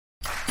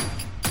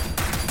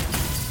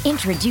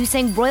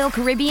Introducing Royal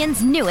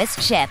Caribbean's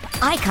newest ship,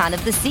 Icon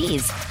of the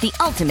Seas, the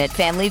ultimate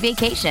family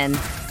vacation.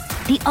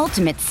 The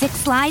ultimate 6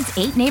 slides,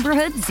 8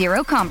 neighborhoods,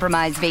 0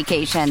 compromise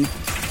vacation.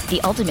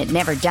 The ultimate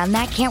never done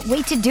that, can't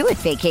wait to do it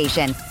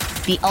vacation.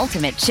 The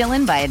ultimate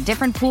chillin' by a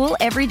different pool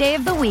every day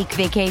of the week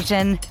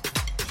vacation.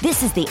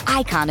 This is the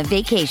Icon of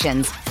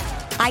vacations.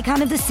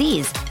 Icon of the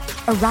Seas,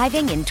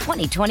 arriving in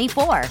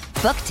 2024.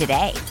 Book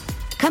today.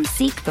 Come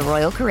seek the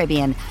Royal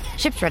Caribbean.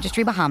 Ships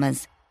Registry,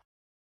 Bahamas.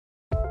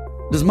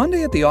 Does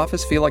Monday at the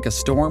office feel like a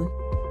storm?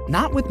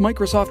 Not with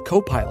Microsoft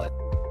Copilot.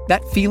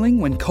 That feeling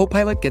when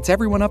Copilot gets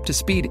everyone up to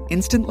speed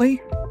instantly?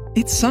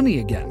 It's sunny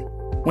again.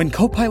 When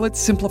Copilot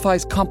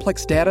simplifies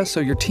complex data so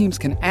your teams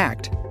can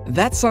act,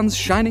 that sun's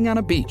shining on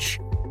a beach.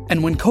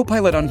 And when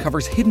Copilot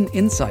uncovers hidden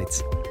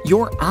insights,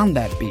 you're on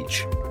that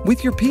beach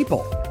with your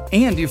people,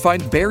 and you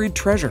find buried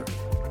treasure.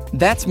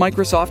 That's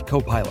Microsoft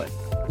Copilot.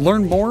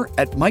 Learn more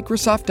at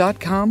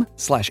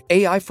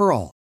Microsoft.com/AI for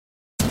all.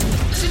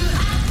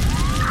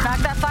 Knock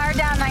that fire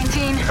down,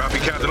 19. Copy,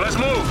 Captain. Let's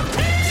move.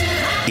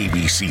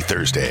 ABC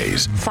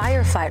Thursdays.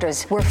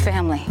 Firefighters, we're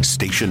family.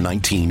 Station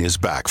 19 is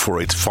back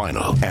for its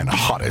final and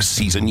hottest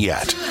season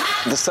yet.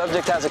 The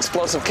subject has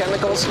explosive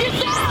chemicals. Get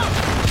down!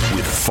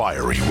 With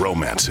fiery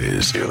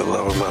romances. You're the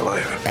love of my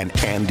life. And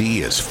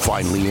Andy is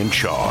finally in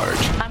charge.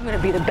 I'm going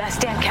to be the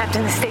best damn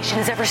captain the station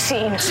has ever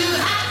seen.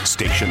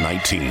 Station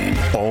 19.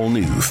 All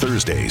new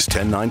Thursdays,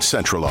 10/9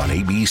 Central on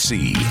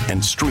ABC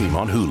and stream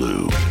on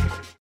Hulu.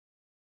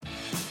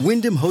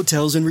 Wyndham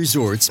Hotels and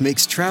Resorts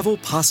makes travel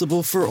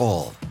possible for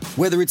all.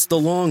 Whether it's the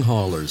long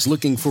haulers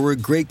looking for a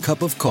great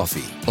cup of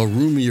coffee, a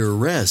roomier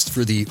rest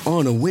for the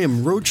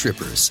on-a-whim road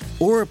trippers,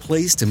 or a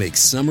place to make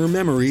summer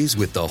memories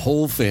with the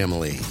whole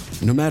family.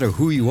 No matter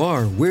who you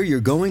are, where you're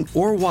going,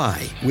 or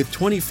why, with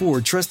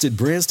 24 trusted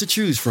brands to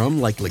choose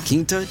from like La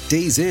Quinta,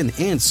 Days Inn,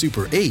 and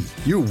Super 8,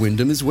 your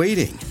Wyndham is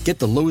waiting. Get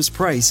the lowest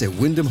price at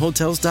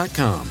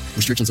WyndhamHotels.com.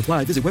 Restrictions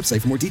apply. Visit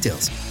website for more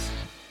details.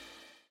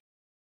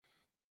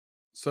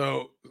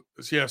 So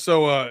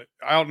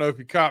I don't know if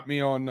you caught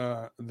me on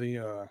the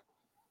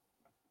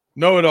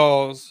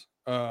know-it-alls,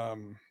 not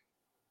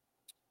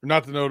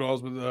the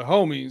know-it-alls, but the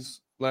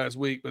homies last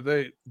week.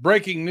 But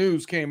breaking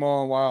news came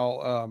on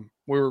while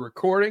we were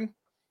recording,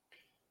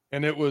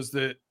 and it was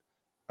that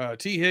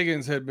T.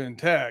 Higgins had been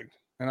tagged.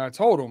 And I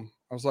told him,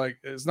 I was like,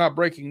 it's not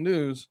breaking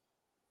news.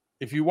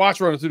 If you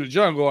watch Running Through the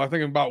Jungle, I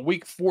think about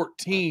week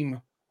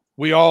 14,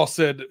 we all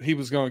said that he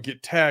was going to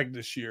get tagged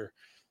this year.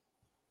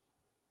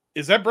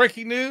 Is that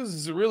breaking news?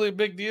 Is it really a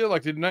big deal?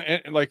 Like,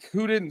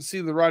 who didn't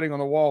see the writing on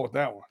the wall with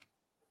that one?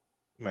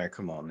 Man,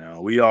 come on now.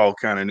 We all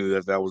kind of knew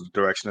that was the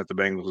direction that the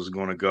Bengals was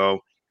going to go.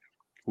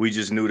 We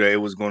just knew that it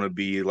was going to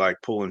be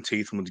like pulling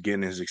teeth when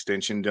getting his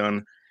extension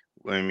done.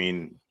 I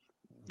mean,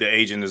 the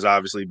agent has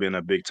obviously been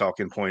a big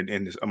talking point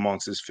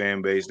amongst his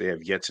fan base. They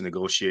have yet to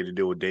negotiate a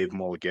deal with Dave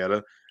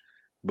Mulligetta.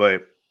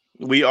 But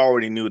we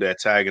already knew that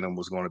tagging him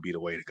was going to be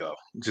the way to go,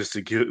 just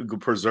to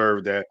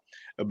preserve that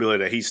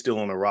ability that he's still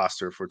on the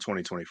roster for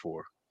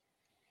 2024.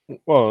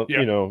 Well,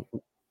 yeah. You know,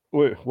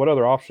 what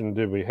other option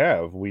did we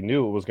have? We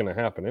knew it was going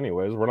to happen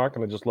anyways. We're not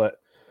going to just let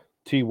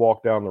T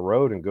walk down the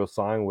road and go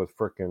sign with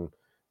frickin'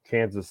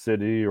 Kansas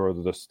City or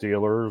the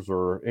Steelers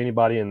or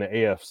anybody in the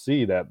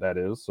AFC that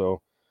is.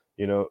 So,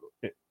 you know,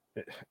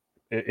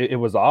 it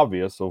was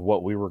obvious of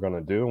what we were going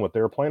to do and what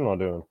they were planning on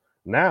doing.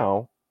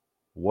 Now,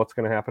 what's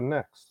going to happen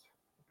next?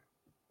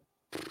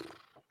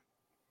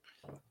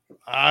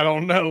 I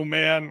don't know,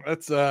 man.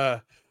 That's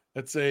a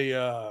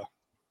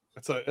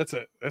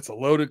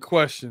loaded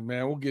question,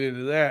 man. We'll get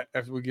into that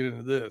after we get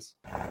into this.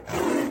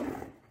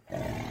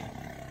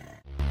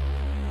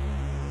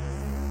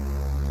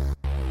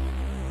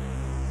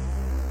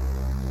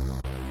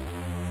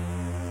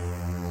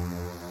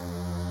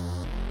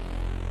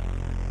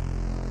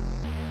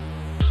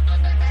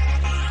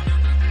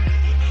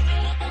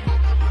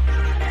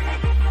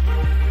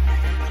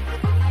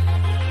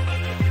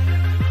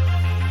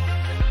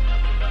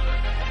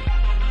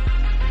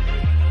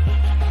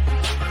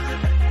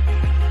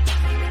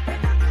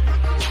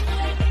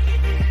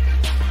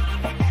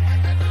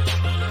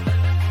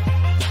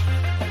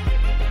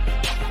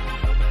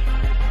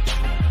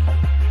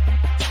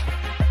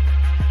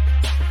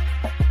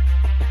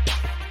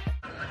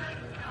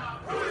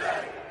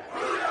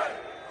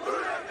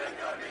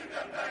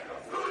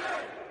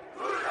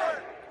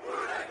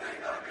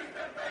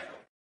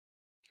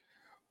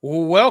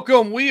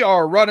 Welcome. We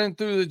are running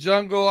through the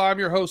jungle. I'm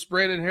your host,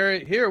 Brandon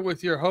Harriet, here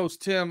with your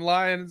host, Tim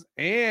Lyons,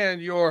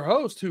 and your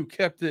host who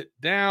kept it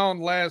down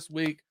last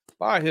week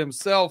by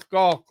himself.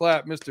 Golf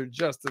clap, Mr.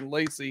 Justin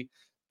Lacey.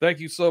 Thank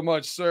you so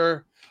much,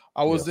 sir.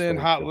 I was in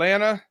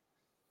Hotlanta.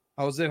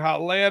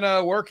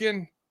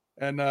 Working,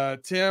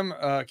 and Tim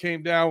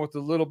came down with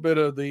a little bit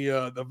of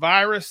the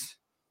virus.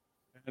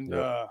 And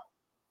I'll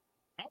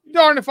be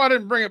darned if I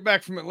didn't bring it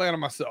back from Atlanta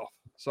myself.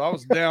 So I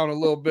was down a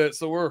little bit.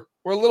 So we're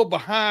a little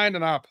behind,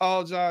 and I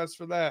apologize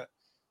for that.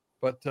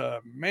 But,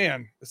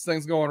 man, this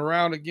thing's going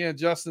around again.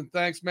 Justin,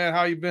 thanks, man.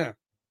 How you been?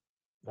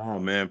 Oh,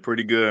 man,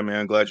 pretty good,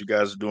 man. Glad you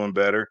guys are doing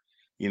better.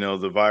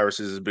 The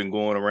viruses has been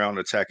going around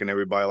attacking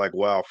everybody like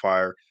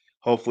wildfire.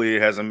 Hopefully,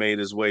 it hasn't made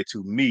its way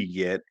to me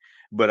yet,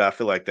 but I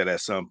feel like that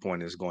at some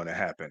point is going to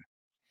happen.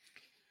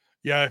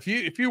 Yeah,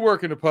 if you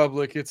work in the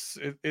public,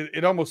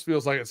 it almost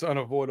feels like it's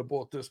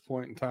unavoidable at this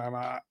point in time.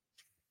 I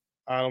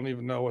don't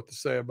even know what to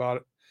say about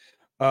it.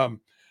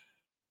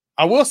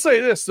 I will say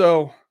this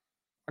though,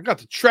 I got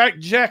the track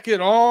jacket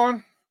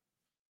on,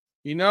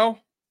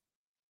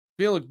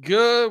 feeling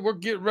good. We're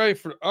getting ready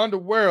for the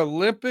underwear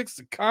Olympics,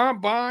 the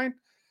combine.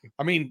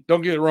 I mean,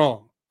 don't get it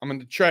wrong. I'm in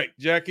the track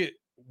jacket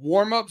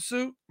warm-up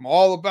suit. I'm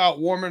all about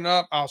warming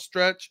up. I'll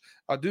stretch.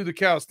 I'll do the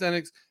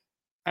calisthenics.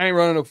 I ain't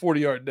running a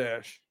 40-yard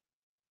dash.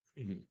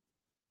 Mm-hmm.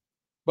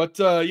 But,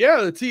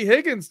 the T.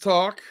 Higgins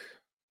talk.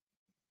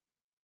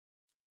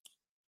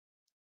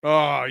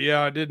 Oh,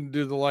 yeah, I didn't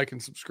do the like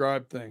and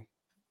subscribe thing.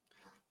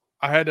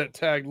 I had that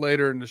tagged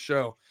later in the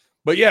show.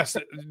 But, yes,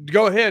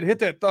 go ahead. Hit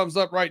that thumbs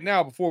up right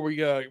now before we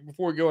go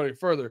any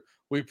further.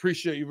 We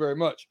appreciate you very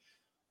much.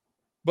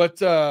 But,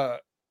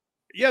 the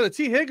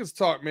T. Higgins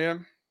talk,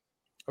 man,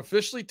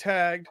 officially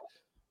tagged.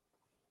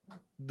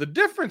 The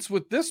difference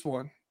with this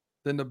one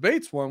than the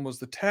Bates one was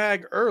the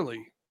tag early,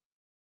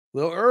 a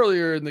little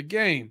earlier in the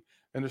game.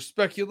 And there's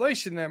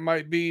speculation that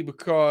might be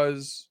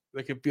because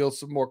they could field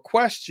some more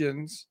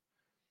questions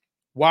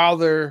while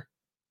they're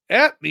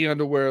at the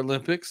Underwear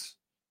Olympics,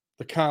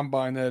 the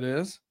combine that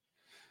is,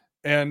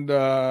 and,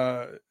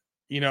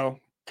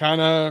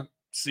 kind of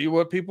see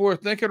what people are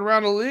thinking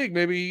around the league.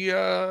 Maybe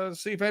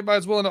see if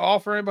anybody's willing to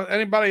offer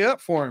anybody up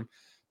for him.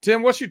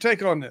 Tim, what's your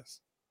take on this?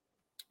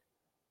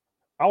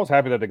 I was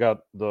happy that they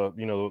got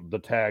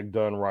the tag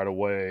done right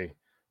away.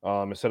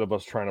 Instead of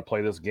us trying to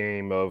play this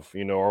game of,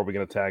 are we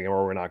going to tag him or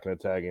are we not going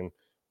to tag him?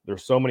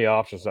 There's so many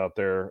options out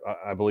there.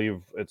 I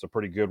believe it's a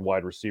pretty good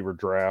wide receiver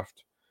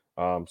draft.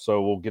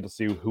 So we'll get to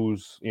see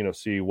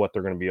see what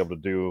they're going to be able to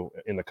do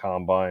in the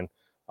combine.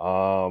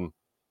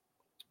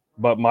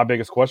 But my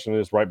biggest question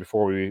is right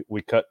before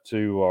we cut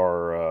to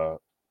our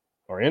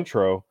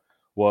intro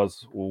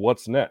was,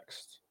 what's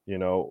next?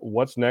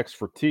 What's next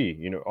for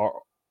T?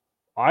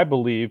 I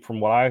believe from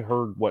what I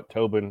heard, what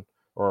Tobin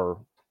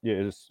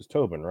it's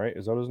Tobin, right?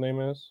 Is that what his name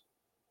is?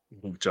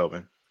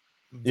 Tobin.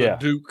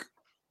 Duke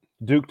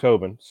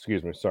Tobin.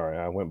 Excuse me. Sorry,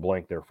 I went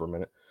blank there for a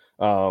minute.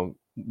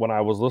 When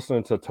I was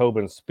listening to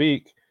Tobin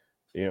speak,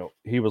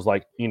 he was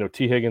like,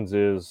 T. Higgins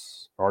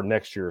is our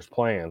next year's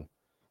plan.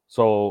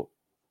 So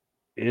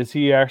is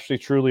he actually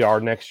truly our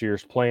next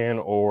year's plan,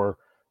 or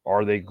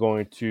are they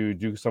going to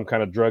do some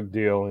kind of drug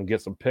deal and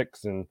get some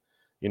picks and,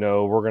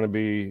 we're going to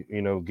be,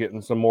 getting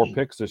some more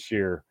picks this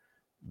year?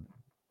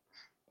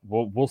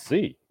 We'll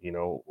see.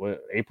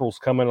 April's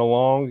coming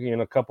along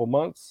in a couple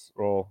months.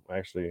 Well,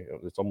 actually,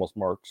 it's almost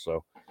March,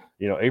 so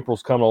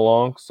April's coming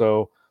along.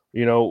 So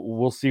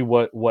we'll see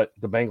what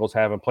the Bengals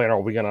have in plan. Are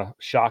we going to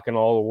shock in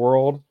all the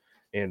world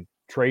and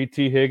trade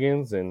T.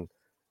 Higgins and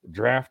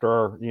draft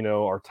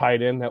our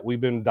tight end that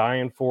we've been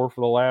dying for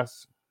the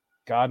last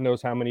God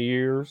knows how many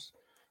years?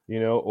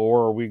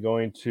 Or are we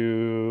going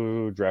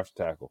to draft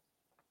a tackle?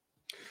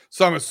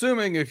 So I'm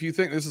assuming if you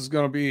think this is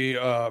going to be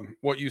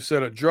what you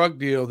said, a drug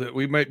deal, that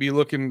we might be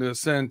looking to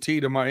send T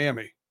to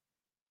Miami.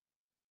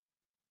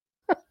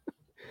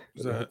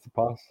 Is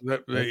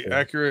that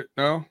accurate?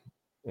 No?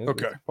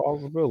 Okay. It's a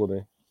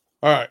possibility.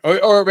 All right.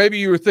 Or maybe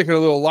you were thinking a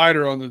little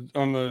lighter on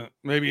the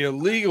maybe a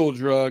legal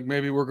drug.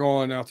 Maybe we're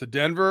going out to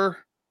Denver,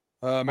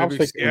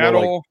 maybe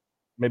Seattle.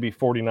 Maybe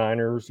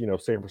 49ers,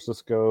 San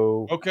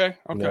Francisco. Okay.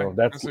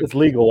 It's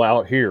legal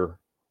out here.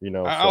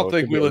 I don't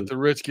think we let the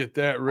rich get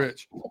that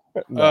rich.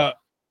 No.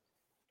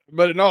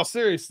 But in all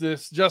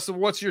seriousness, Justin,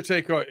 what's your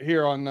take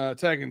here on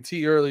tagging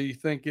T early? You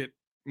think it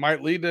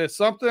might lead to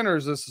something, or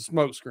is this a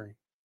smokescreen?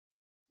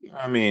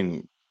 I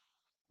mean,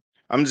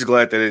 I'm just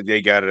glad that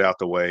they got it out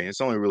the way. It's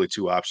only really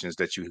two options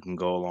that you can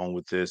go along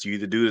with this. You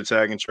either do the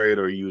tag and trade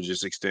or you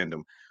just extend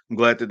them. I'm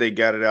glad that they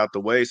got it out the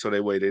way so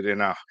they did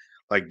not,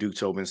 like Duke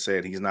Tobin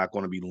said, he's not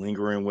going to be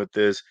lingering with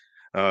this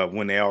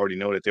when they already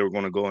know that they were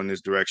going to go in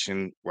this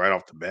direction right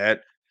off the bat.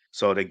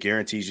 So that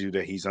guarantees you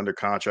that he's under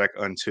contract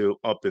until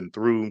up and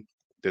through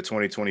the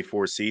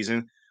 2024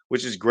 season,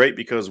 which is great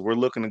because we're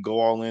looking to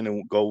go all in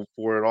and go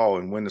for it all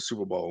and win the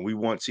Super Bowl. And we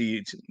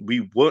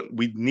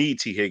need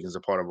T. Higgins a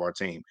part of our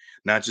team,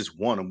 not just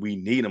want him. We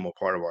need him a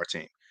part of our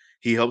team.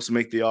 He helps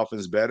make the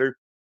offense better.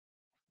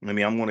 I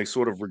mean, I'm going to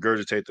sort of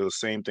regurgitate those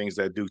same things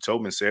that Duke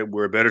Tobin said.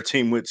 We're a better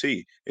team with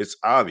T. It's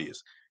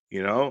obvious. He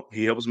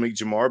helps make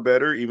Jamar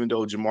better, even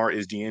though Jamar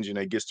is the engine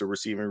that gets the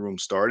receiving room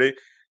started.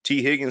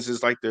 T. Higgins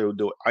is like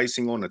the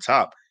icing on the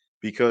top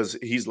because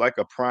he's like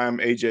a prime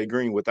AJ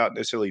Green without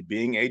necessarily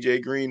being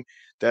AJ Green.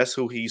 That's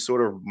who he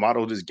sort of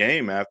modeled his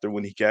game after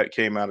when he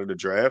came out of the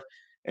draft.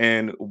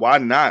 And why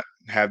not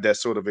have that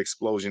sort of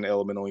explosion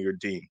element on your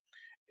team?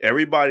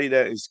 Everybody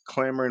that is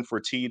clamoring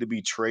for T to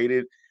be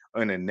traded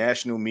in the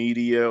national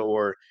media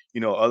or,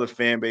 other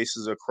fan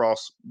bases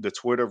across the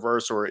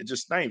Twitterverse or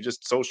just not even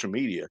just social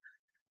media.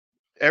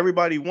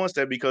 Everybody wants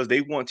that because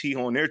they want T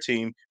on their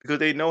team because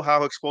they know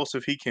how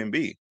explosive he can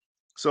be.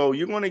 So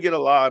you're going to get a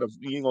lot of,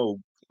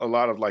 a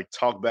lot of like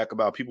talk back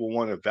about people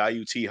want to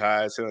value T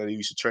high, saying that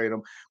you should trade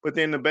him. But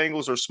then the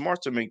Bengals are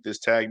smart to make this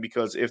tag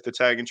because if the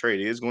tag and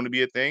trade is going to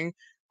be a thing,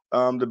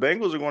 the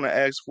Bengals are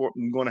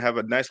going to have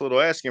a nice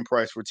little asking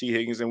price for T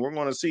Higgins, and we're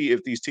going to see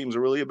if these teams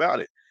are really about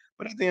it.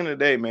 But at the end of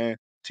the day, man,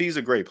 T's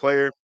a great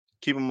player.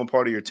 Keep him a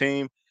part of your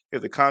team.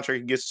 If the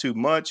contract gets too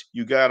much,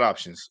 you got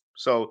options.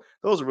 So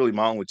those are really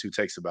my only two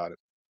takes about it.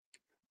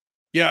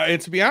 Yeah,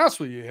 and to be honest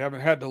with you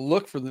haven't had to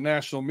look for the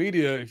national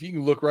media. If you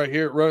can look right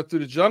here at Road Through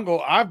the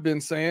Jungle, I've been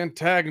saying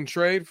tag and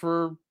trade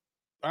for,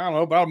 I don't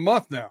know, about a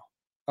month now.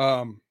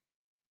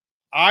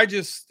 I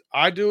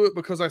do it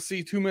because I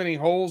see too many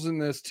holes in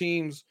this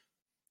team's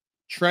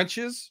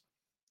trenches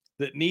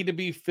that need to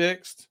be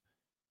fixed.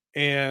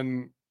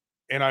 And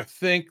I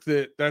think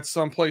that that's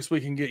someplace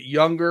we can get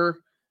younger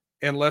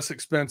and less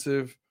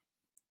expensive.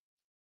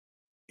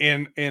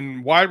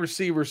 And wide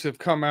receivers have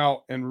come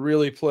out and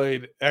really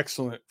played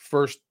excellent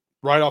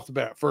right off the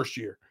bat, first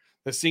year.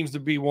 That seems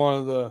to be one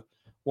of the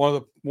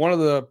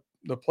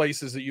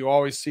places that you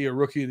always see a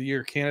rookie of the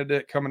year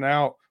candidate coming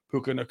out.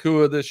 Puka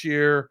Nacua this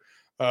year,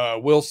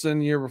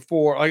 Wilson year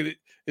before. Like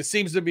it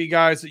seems to be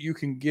guys that you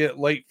can get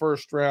late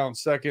first round,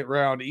 second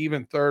round,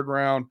 even third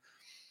round,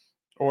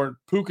 or in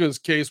Puka's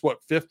case,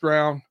 fifth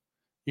round.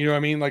 You know what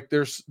I mean? Like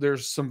there's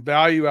some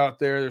value out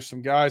there. There's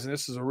some guys, and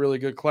this is a really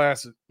good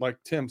class, like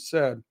Tim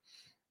said.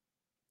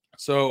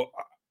 So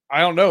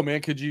I don't know,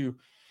 man. Could you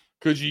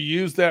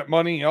use that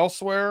money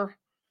elsewhere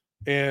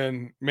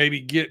and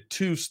maybe get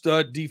 2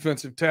 stud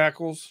defensive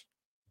tackles?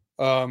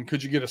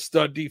 Could you get a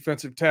stud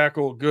defensive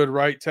tackle, good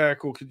right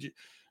tackle?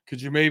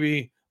 Could you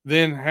maybe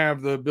then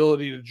have the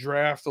ability to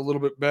draft a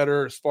little bit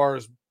better as far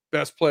as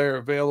best player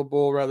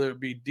available, rather it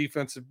be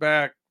defensive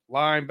back,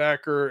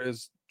 linebacker,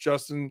 as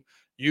Justin,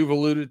 you've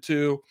alluded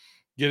to,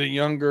 getting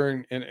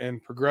younger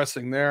and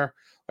progressing there.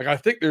 Like I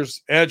think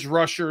there's edge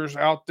rushers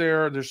out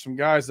there. There's some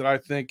guys that I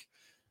think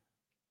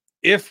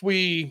if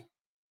we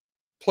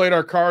played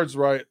our cards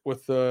right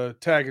with the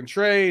tag and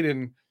trade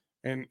and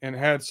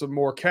had some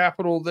more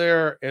capital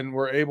there and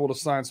were able to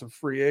sign some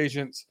free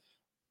agents,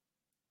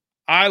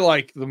 I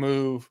like the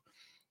move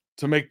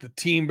to make the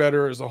team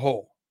better as a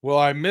whole. Will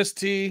I miss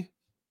T?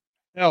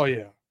 Hell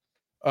yeah.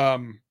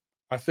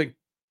 I think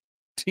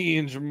T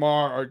and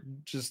Jamar are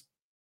just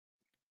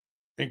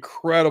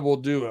incredible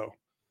duo.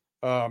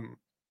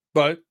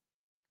 But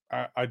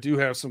I do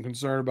have some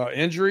concern about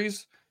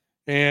injuries.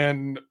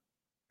 And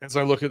as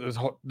I look at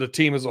the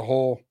team as a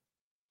whole,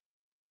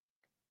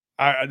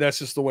 that's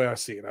just the way I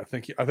see it. I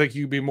think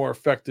you'd be more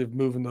effective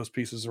moving those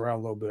pieces around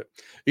a little bit.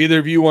 Either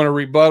of you want to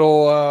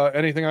rebuttal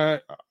anything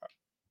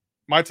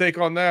my take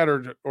on that,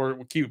 or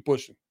keep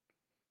pushing?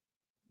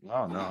 No,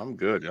 I'm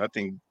good. I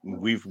think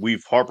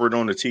we've harped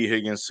on the T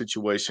Higgins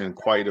situation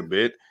quite a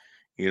bit,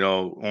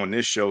 on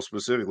this show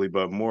specifically,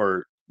 but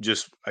more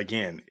just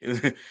again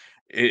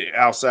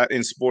outside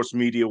in sports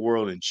media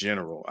world in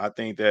general. I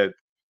think that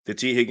the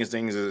T Higgins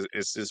thing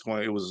is this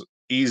one. It was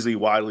easily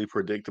widely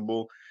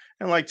predictable,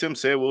 and like Tim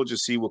said, we'll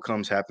just see what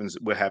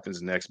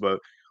happens next. But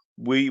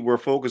we're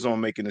focused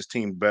on making this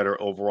team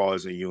better overall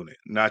as a unit,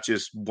 not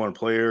just one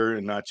player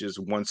and not just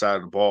one side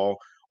of the ball.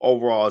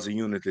 Overall, as a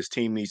unit, this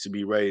team needs to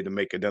be ready to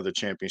make another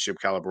championship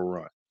caliber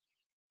run.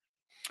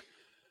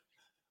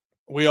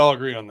 We all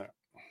agree on that.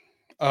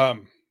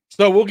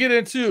 So we'll get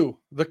into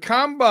the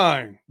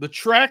combine, the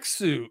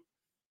tracksuit,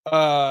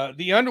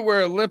 the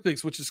underwear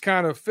Olympics, which is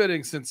kind of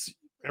fitting since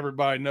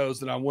everybody knows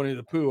that I'm Winnie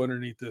the Pooh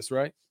underneath this,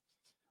 right?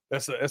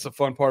 That's a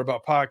fun part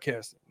about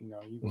podcasting.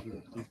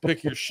 You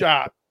pick your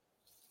shot,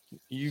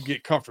 you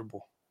get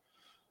comfortable.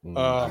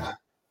 But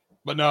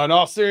no, in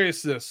all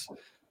seriousness,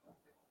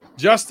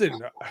 Justin,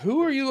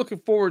 who are you looking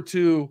forward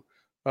to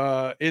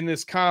in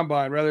this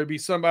combine? Rather it be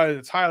somebody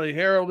that's highly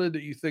heralded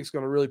that you think is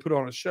going to really put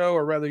on a show,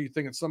 or rather you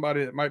think it's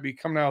somebody that might be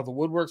coming out of the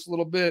woodworks a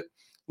little bit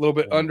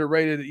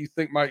underrated that you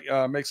think might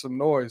make some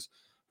noise?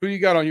 Who you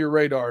got on your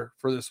radar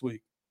for this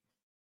week?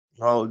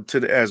 Well,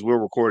 as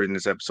we're recording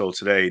this episode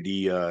today,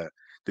 the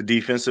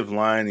defensive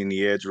line and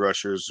the edge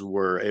rushers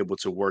were able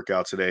to work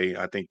out today.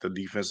 I think the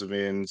defensive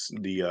ends,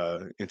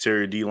 the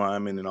interior D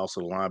linemen, and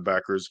also the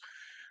linebackers.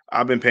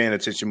 I've been paying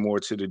attention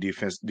more to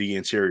the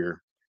interior,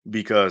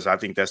 because I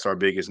think that's our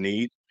biggest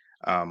need.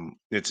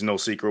 It's no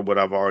secret what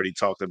I've already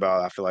talked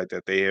about. I feel like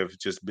that they have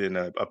just been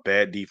a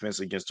bad defense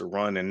against the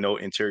run and no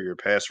interior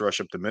pass rush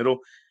up the middle.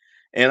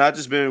 And I've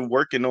just been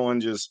working on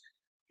just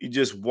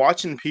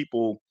watching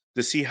people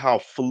to see how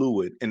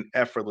fluid and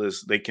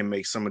effortless they can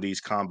make some of these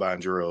combine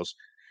drills.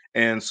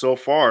 And so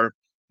far,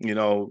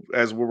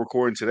 as we're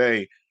recording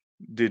today,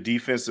 the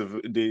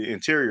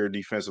interior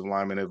defensive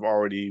linemen have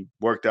already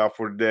worked out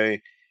for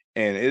today.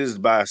 And it is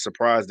by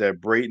surprise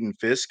that Braden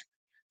Fisk,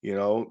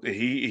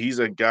 he's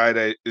a guy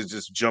that is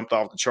just jumped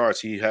off the charts.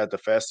 He had the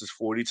fastest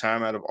 40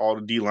 time out of all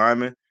the D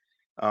linemen.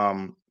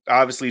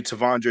 Obviously,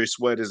 Tavondre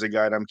Sweat is a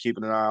guy that I'm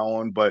keeping an eye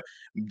on, but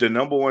the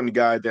number one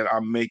guy that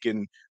I'm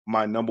making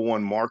my number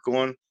one mark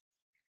on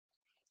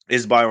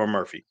is Byron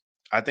Murphy.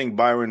 I think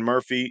Byron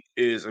Murphy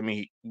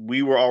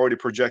we were already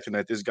projecting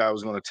that this guy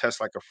was going to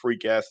test like a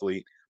freak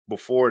athlete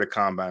before the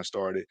combine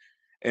started.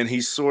 and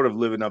he's sort of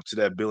living up to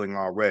that billing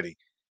already.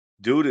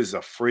 Dude is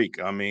a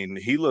freak. I mean,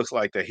 he looks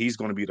like that he's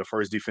going to be the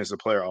first defensive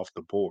player off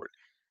the board.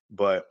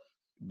 But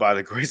by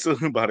the grace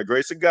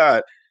of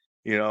God,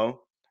 you know,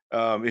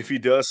 if he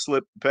does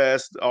slip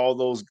past all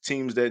those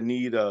teams that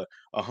need a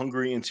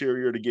hungry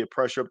interior to get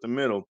pressure up the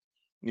middle,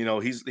 you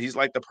know, he's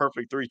like the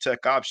perfect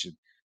 3-tech option.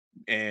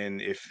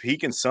 And if he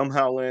can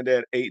somehow land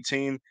at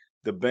 18,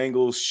 the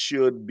Bengals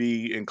should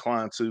be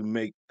inclined to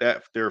make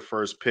that their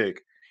first pick.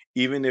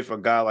 Even if a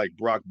guy like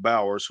Brock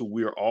Bowers, who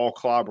we are all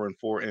clobbering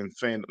for in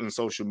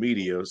social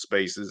media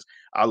spaces,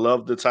 I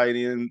love the tight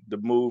end, the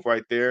move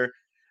right there.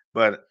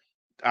 But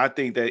I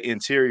think that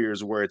interior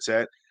is where it's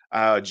at.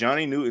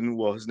 Johnny Newton,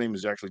 well, his name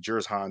is actually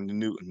Jerzhan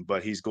Newton,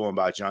 but he's going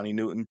by Johnny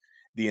Newton,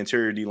 the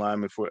interior D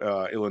lineman for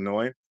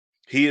Illinois.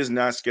 He is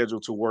not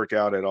scheduled to work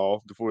out at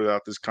all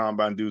throughout this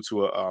combine due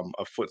to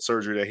a foot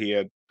surgery that he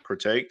had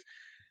partake.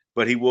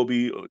 But he will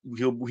be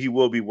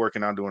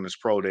working out during his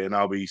pro day, and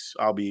I'll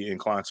be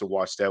inclined to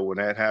watch that when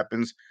that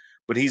happens.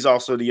 But he's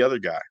also the other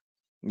guy,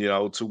 you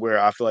know, to where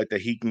I feel like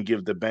that he can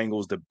give the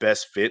Bengals the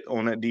best fit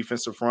on that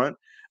defensive front,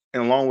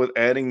 and along with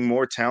adding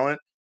more talent,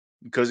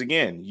 because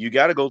again, you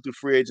got to go through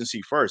free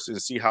agency first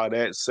and see how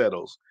that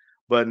settles.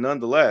 But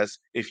nonetheless,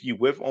 if you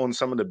whiff on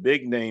some of the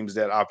big names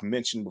that I've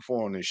mentioned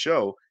before on this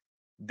show,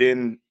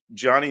 then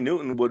Johnny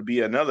Newton would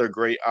be another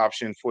great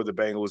option for the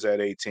Bengals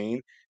at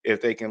 18 if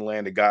they can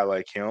land a guy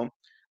like him.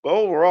 But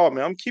overall,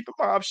 man, I'm keeping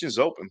my options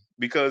open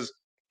because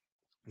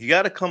you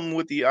got to come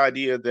with the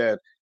idea that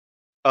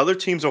other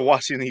teams are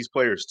watching these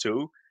players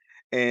too.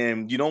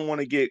 And you don't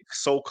want to get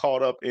so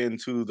caught up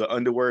into the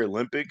underwear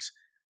Olympics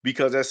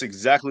because that's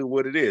exactly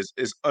what it is.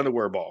 It's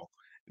underwear ball.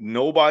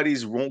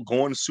 Nobody's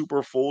going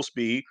super full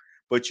speed,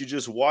 but you're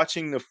just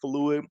watching the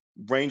fluid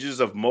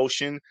ranges of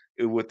motion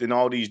within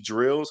all these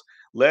drills.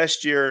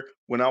 Last year,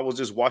 when I was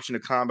just watching the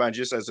combine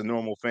just as a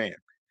normal fan,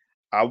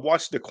 I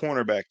watched the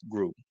cornerback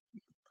group,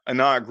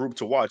 not a group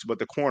to watch, but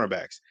the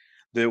cornerbacks.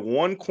 The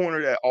one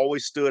corner that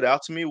always stood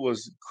out to me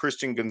was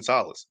Christian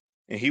Gonzalez,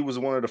 and he was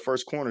one of the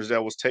first corners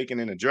that was taken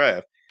in the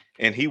draft.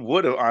 And he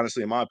would have,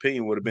 honestly, in my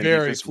opinion, would have been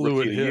Very defensive rookie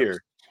fluid of the hips. year.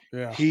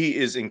 Yeah. He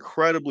is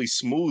incredibly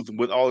smooth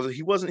with all.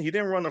 He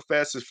didn't run the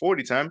fastest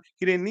 40 time.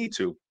 He didn't need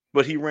to,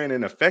 but he ran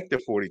an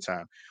effective 40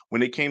 time.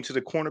 When it came to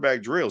the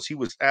cornerback drills, he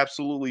was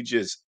absolutely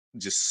just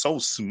so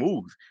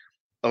smooth.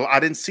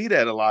 I didn't see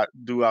that a lot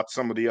throughout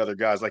some of the other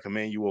guys like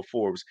Emmanuel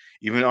Forbes,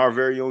 even our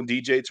very own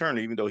DJ Turner,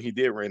 even though he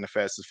did ran the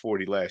fastest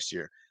 40 last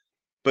year.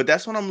 But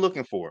that's what I'm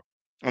looking for.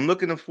 I'm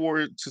looking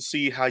forward to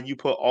see how you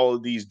put all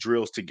of these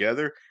drills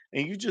together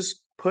and you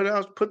just put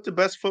the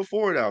best foot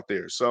forward out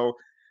there. So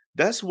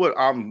that's what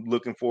I'm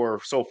looking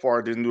for so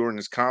far during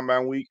this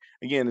combine week.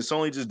 Again, it's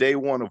only just day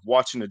one of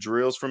watching the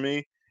drills for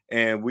me,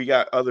 and we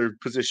got other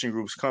position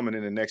groups coming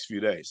in the next few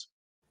days.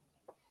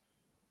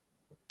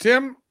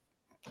 Tim,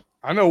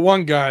 I know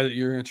one guy that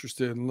you're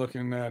interested in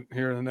looking at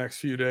here in the next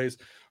few days,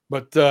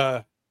 but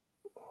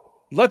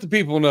let the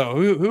people know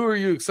who are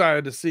you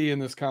excited to see in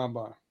this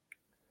combine?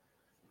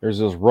 There's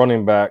this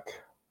running back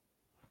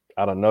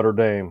out of Notre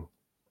Dame.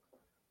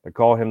 They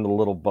call him the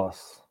little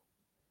bus.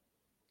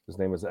 His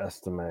name is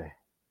Estime.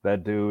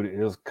 That dude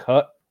is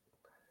cut.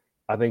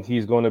 I think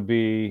he's going to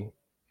be.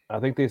 I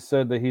think they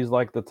said that he's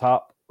like the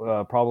top,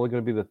 probably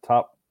going to be the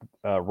top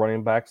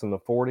running backs in the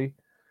 40.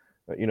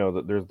 You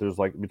know, there's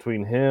like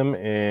between him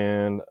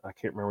and I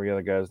can't remember the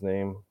other guy's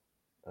name.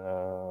 I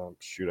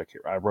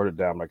wrote it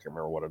down, but I can't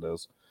remember what it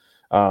is.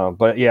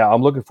 But yeah,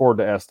 I'm looking forward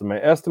to Estime.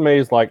 Estime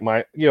is like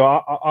my, you know,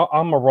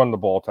 I'm a run the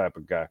ball type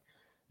of guy.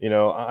 You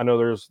know, I know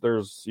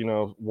there's you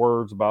know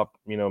words about,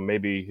 you know,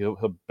 maybe he'll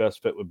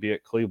best fit would be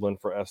at Cleveland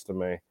for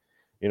Estime.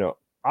 You know,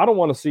 I don't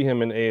want to see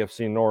him in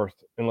AFC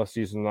North unless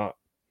he's not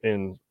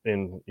in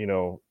you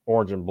know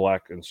orange and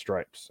black and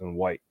stripes and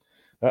white.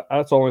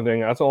 That's the only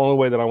thing. That's the only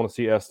way that I want to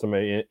see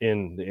Estime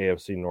in the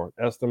AFC North.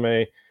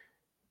 Estime,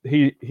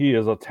 he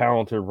is a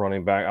talented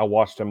running back. I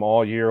watched him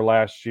all year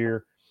last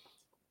year.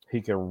 He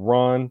can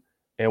run,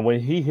 and when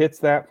he hits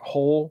that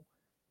hole,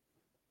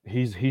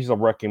 he's a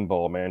wrecking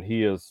ball, man.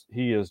 He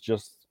is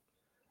just.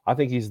 I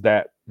think he's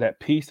that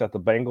piece that the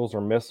Bengals are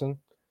missing.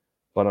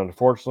 But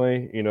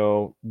unfortunately, you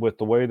know, with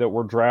the way that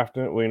we're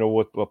drafting, you know,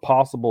 with the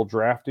possible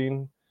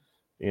drafting,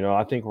 you know,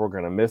 I think we're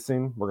going to miss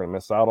him. We're going to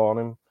miss out on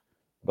him.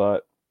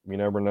 But you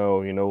never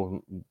know. You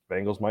know,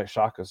 Bengals might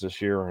shock us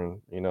this year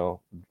and, you know,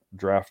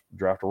 draft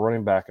a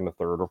running back in the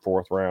 3rd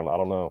or 4th round. I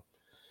don't know.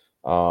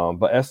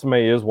 But Estime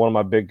is one of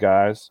my big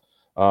guys.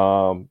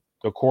 Of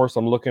course, I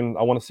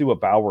want to see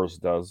what Bowers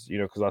does, you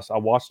know, because I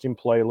watched him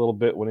play a little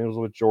bit when he was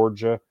with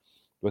Georgia,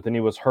 but then he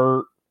was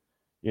hurt,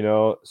 you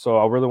know, so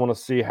I really want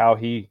to see how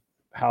he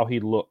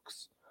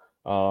looks.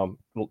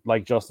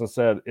 Like Justin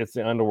said, it's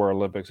the underwear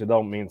Olympics. It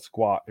don't mean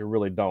squat. It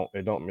really don't.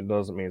 It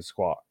doesn't mean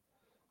squat.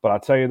 But I'll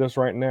tell you this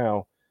right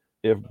now,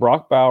 if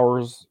Brock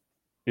Bowers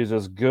is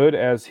as good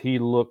as he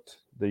looked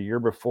the year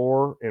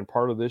before and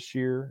part of this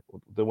year,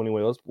 when he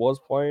was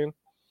playing,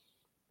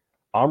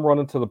 I'm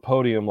running to the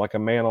podium like a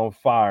man on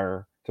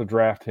fire to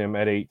draft him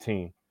at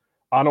 18.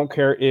 I don't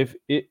care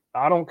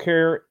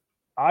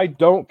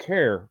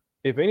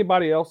if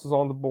anybody else is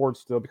on the board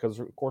still, because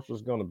of course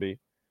there's going to be,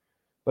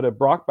 but if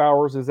Brock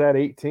Bowers is at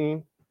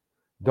 18,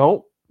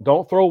 don't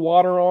throw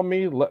water on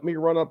me. Let me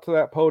run up to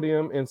that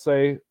podium and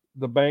say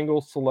the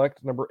Bengals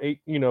select number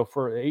 8,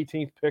 for the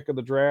 18th pick of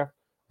the draft,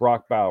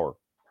 Brock Bowers,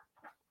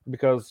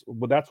 because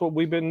that's what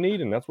we've been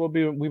needing. That's what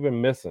we've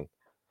been missing.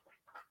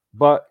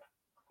 But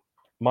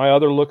my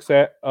other looks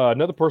at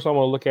another person I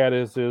want to look at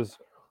is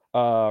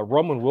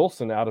Roman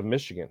Wilson out of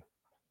Michigan.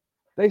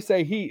 They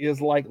say he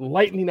is like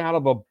lightning out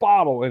of a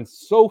bottle and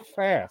so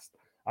fast.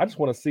 I just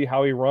want to see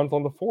how he runs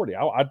on the 40.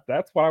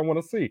 That's what I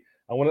want to see.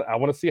 I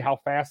want to see how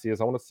fast he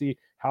is. I want to see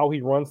how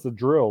he runs the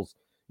drills.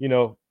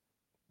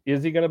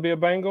 Is he going to be a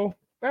Bengal?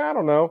 I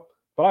don't know,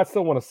 but I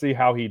still want to see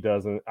how he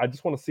does, and I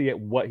just want to see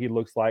what he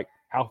looks like,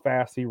 how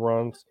fast he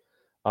runs.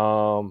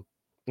 And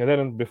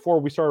then before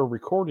we started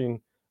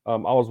recording, I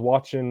was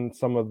watching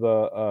some of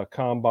the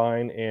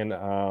combine, and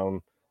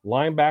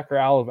linebacker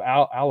out of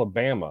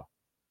Alabama,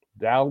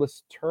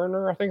 Dallas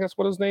Turner, I think that's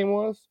what his name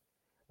was,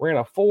 ran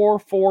a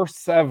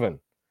 4.47.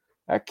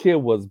 That kid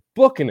was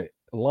booking it.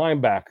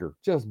 Linebacker,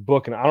 just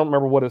booking it. I don't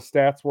remember what his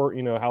stats were,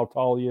 how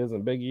tall he is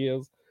and big he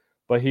is,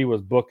 but he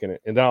was booking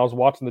it. And then I was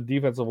watching the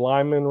defensive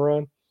lineman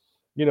run.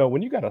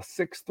 When you got a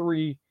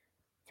 6'3",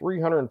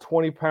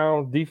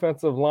 320-pound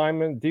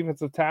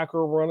defensive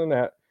tackle running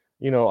at,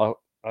 I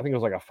think it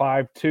was like a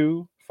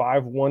 5'2",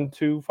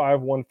 5'12",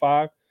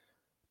 5'15",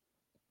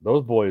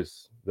 those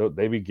boys,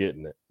 they be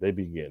getting it. They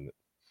be getting it.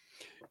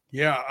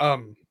 Yeah,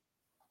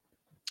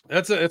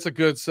 that's a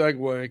good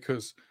segue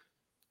because,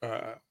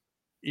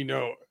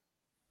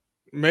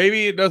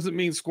 maybe it doesn't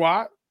mean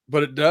squat,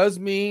 but it does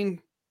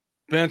mean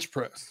bench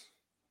press.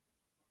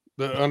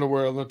 The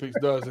Underwear Olympics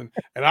does, and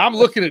I'm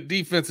looking at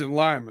defensive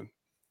linemen,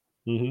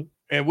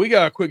 and we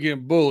gotta quit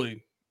getting bullied,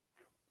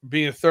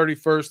 being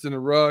 31st in the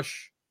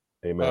rush,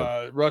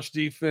 rush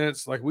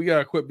defense. Like we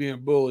gotta quit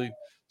being bullied.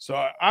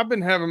 So I've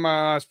been having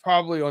my eyes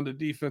probably on the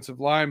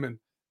defensive linemen.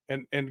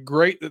 And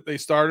great that they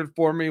started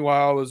for me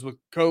while I was with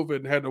COVID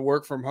and had to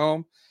work from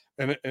home.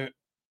 And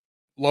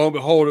lo and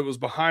behold, it was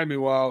behind me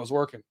while I was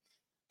working.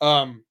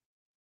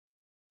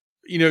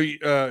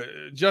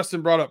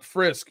 Justin brought up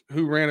Frisk,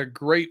 who ran a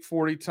great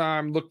 40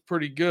 time, looked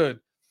pretty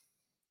good.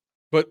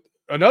 But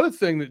another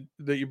thing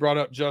that you brought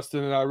up,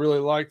 Justin, and I really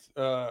liked,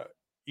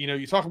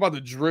 you talk about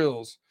the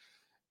drills.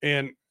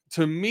 And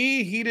to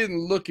me, he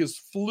didn't look as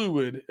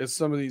fluid as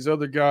some of these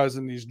other guys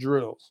in these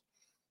drills.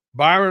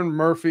 Byron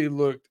Murphy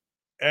looked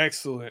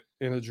excellent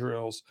in the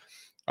drills.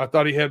 I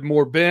thought he had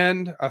more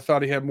bend. I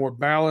thought he had more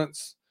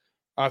balance.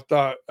 I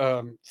thought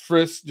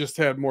Frisk just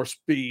had more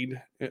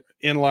speed,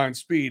 inline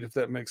speed, if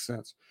that makes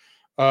sense.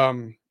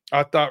 I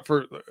thought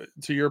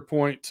to your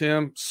point,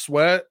 Tim,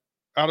 Sweat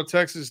out of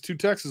Texas, 2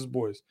 Texas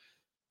boys,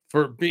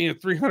 for being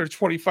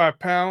 325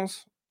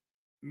 pounds,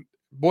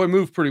 boy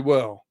moved pretty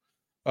well.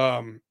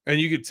 And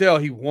you could tell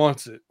he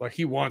wants it. Like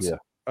he wants it.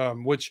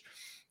 Which,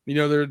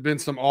 there had been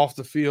some off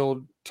the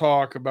field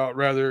talk about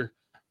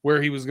where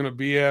he was going to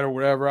be at or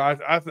whatever.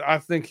 I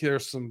think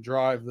there's some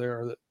drive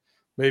there that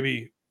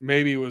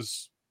maybe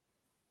was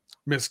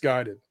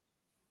misguided.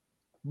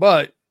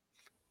 But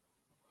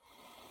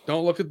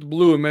don't look at the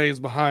blue amaze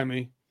behind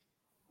me.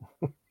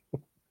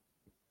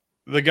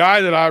 The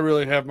guy that I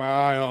really have my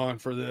eye on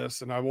for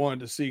this and I wanted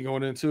to see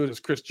going into it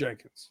is Chris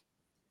Jenkins.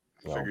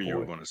 I figured you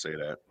were going to say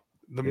that.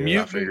 I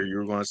figured you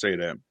were going to say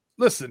that.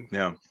 Listen.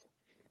 Yeah.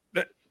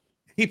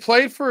 He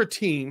played for a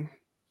team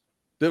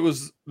that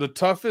was the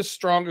toughest,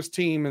 strongest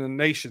team in the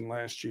nation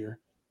last year.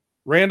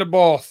 Ran the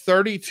ball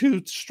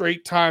 32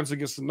 straight times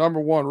against the number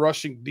 1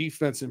 rushing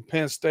defense in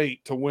Penn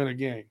State to win a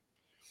game.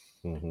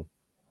 Mm-hmm.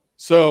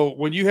 So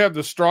when you have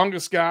the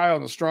strongest guy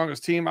on the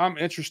strongest team, I'm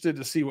interested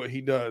to see what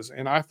he does.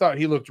 And I thought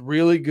he looked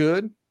really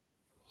good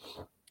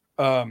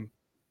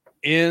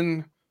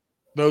in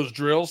those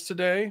drills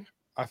today.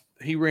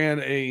 He ran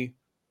a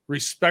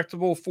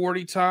respectable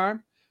 40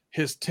 time.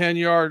 His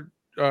 10-yard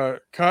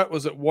cut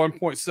was at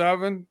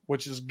 1.7,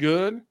 which is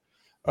good.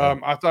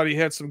 I thought he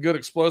had some good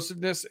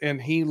explosiveness,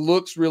 and he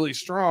looks really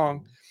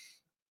strong.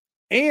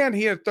 And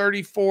he had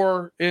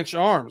 34-inch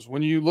arms.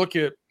 When you look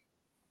at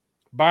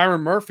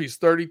Byron Murphy's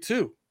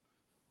 32.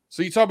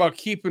 So you talk about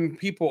keeping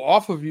people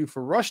off of you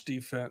for rush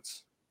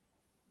defense.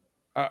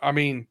 I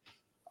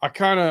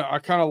kind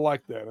of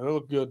like that. It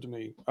looked good to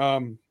me.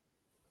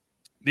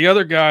 The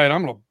other guy, and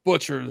I'm going to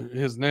butcher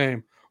his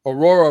name,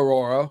 Aurora.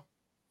 Aurora.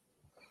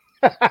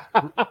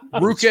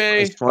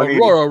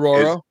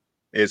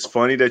 It's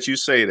funny that you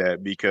say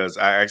that because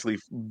I actually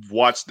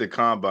watched the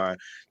combine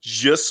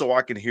just so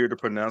I can hear the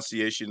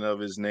pronunciation of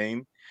his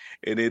name,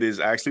 and it is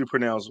actually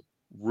pronounced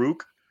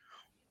Rook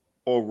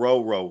or Ro.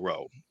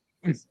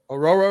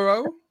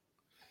 Aurora.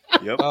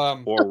 Yep.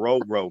 Or Ro.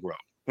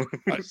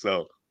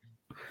 So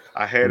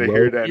I had to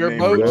hear that your name.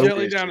 Your boat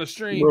gently down the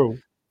stream. Bro.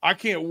 I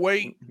can't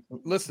wait.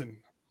 Listen,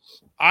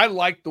 I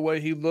like the way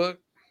he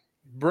looked.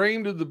 Bring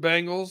him to the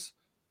Bengals.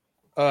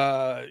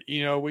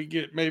 We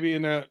get maybe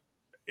in that.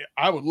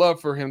 I would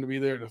love for him to be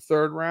there in the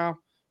 3rd round.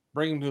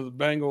 Bring him to the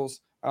Bengals.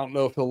 I don't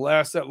know if he'll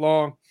last that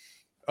long.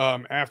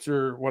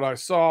 after what I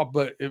saw.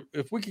 But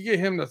if we could get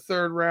him the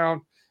third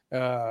round,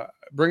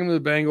 bring him to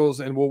the Bengals,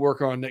 and we'll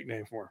work on a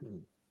nickname for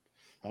him.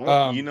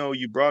 Well,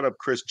 you brought up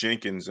Chris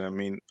Jenkins. I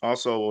mean,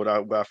 also what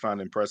I find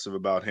impressive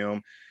about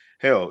him,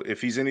 hell,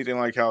 if he's anything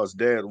like how his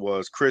dad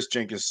was, Chris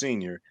Jenkins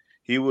Sr.,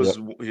 he was,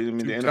 I mean,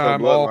 the NFL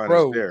Two-time bloodline is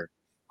All-Pro. there.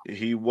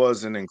 He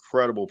was an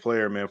incredible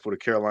player, man, for the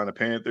Carolina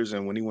Panthers.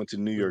 And when he went to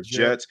New York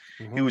Jets,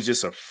 he was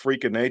just a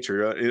freak of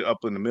nature up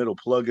in the middle,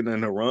 plugging in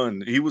the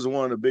run. He was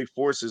one of the big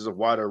forces of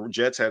why the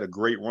Jets had a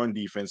great run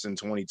defense in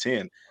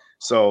 2010.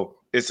 So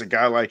it's a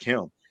guy like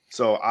him.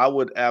 So I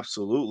would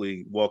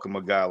absolutely welcome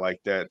a guy like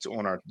that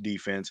on our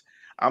defense.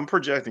 I'm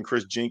projecting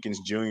Chris Jenkins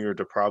Jr.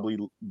 to probably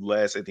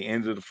last at the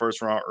end of the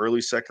first round,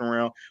 early second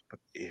round. But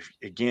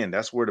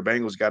that's where the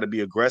Bengals got to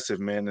be aggressive,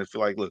 man. And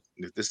feel like, look,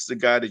 if this is a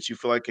guy that you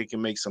feel like he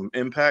can make some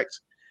impact,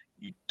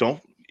 you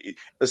don't,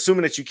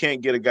 assuming that you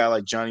can't get a guy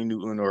like Johnny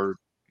Newton or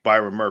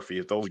Byron Murphy.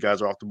 If those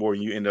guys are off the board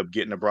and you end up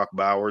getting a Brock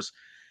Bowers,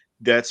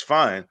 that's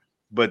fine.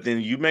 But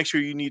then you make sure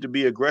you need to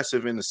be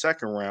aggressive in the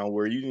second round,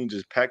 where you need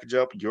to package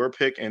up your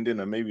pick and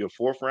then maybe a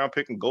fourth round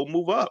pick and go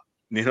move up.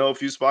 A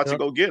few spots to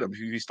go get him if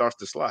he starts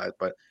to slide.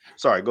 But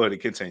sorry, go ahead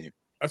and continue.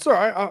 That's all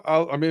right.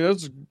 I mean,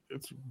 it's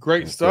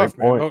great stuff,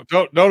 man.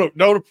 Don't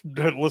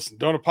listen.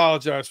 Don't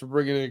apologize for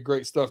bringing in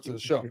great stuff to the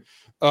show.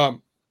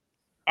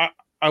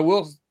 I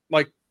will,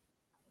 like,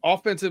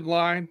 offensive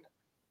line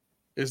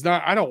is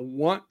not. I don't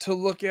want to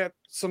look at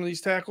some of these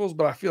tackles,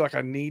 but I feel like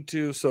I need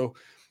to. So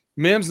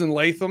Mims and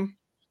Latham,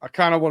 I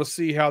kind of want to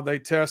see how they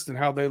test and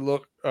how they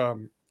look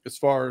as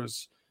far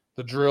as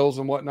the drills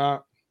and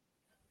whatnot.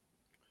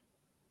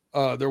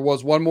 There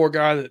was one more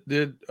guy that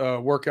did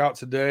work out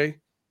today.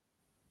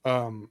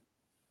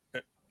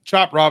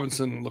 Chop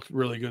Robinson looked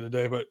really good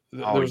today, but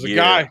there was a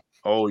guy.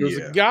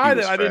 A guy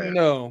that I didn't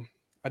know.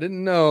 I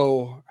didn't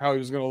know how he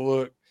was going to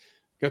look.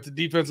 Got the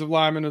defensive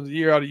lineman of the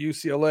year out of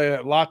UCLA,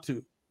 that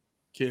Latu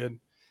kid.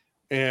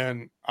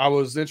 And I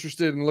was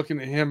interested in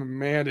looking at him, and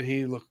man, did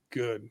he look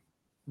good.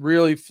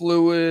 Really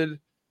fluid,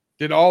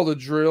 did all the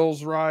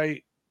drills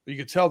right. You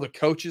could tell the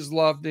coaches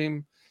loved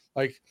him.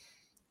 Like,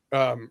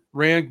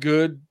 ran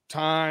good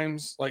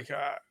times. Like,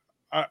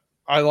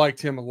 I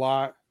liked him a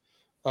lot.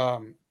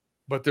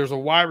 But there's a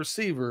wide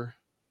receiver,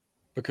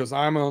 because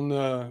I'm on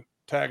the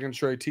tag and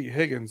Trey T.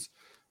 Higgins.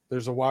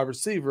 There's a wide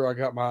receiver I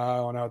got my eye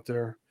on out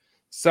there.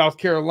 South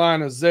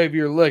Carolina,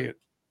 Xavier Leggett.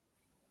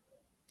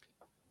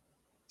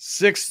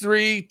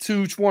 6'3",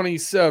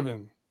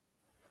 227.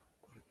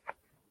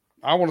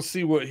 I want to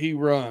see what he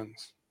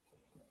runs.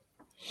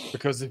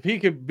 Because if he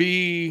could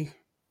be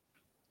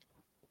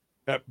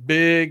that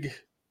big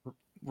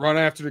run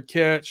after the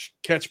catch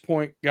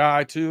point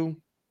guy too,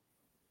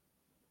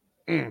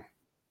 I'm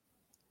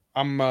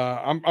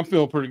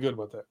feeling pretty good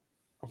about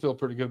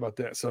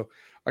that. So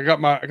I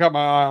got my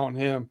eye on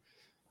him.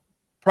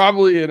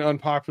 Probably an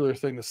unpopular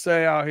thing to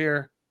say out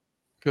here,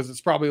 because it's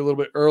probably a little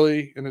bit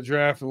early in the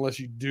draft unless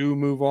you do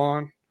move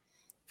on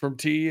from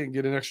T and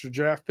get an extra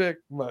draft pick.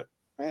 But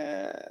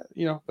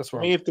that's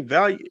where if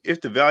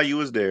the value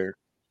is there,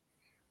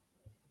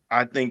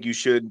 I think you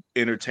should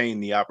entertain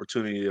the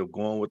opportunity of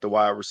going with the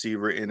wide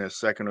receiver in a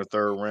second or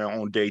third round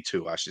on day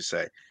 2, I should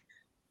say.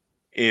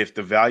 If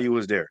the value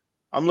is there.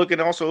 I'm looking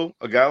also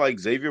a guy like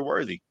Xavier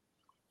Worthy,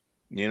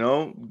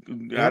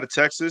 out of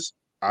Texas.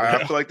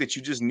 I feel like that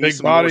you just need big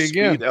some more speed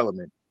again.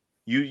 Element.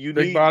 You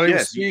big need body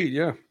with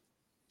speed,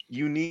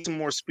 You need some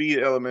more speed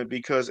element,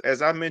 because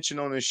as I mentioned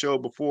on this show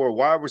before,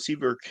 wide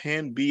receiver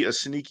can be a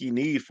sneaky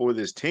need for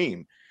this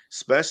team,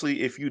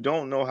 especially if you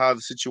don't know how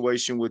the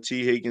situation with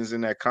T. Higgins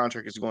and that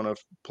contract is going to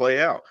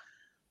play out.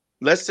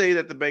 Let's say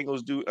that the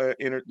Bengals do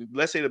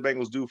let's say the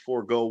Bengals do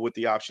forego with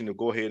the option to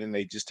go ahead and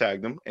they just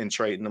tag them and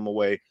trade them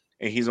away,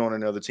 and he's on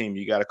another team.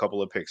 You got a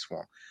couple of picks for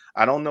him.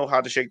 I don't know how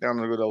the shakedown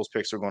of those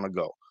picks are going to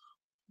go.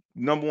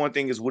 Number one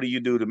thing is, what do you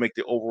do to make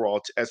the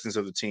overall essence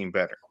of the team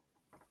better?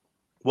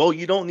 Well,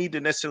 you don't need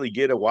to necessarily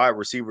get a wide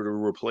receiver to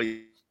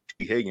replace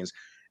T. Higgins.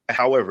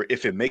 However,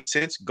 if it makes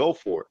sense, go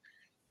for it.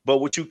 But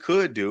what you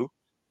could do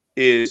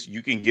is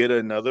you can get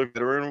another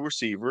veteran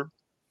receiver.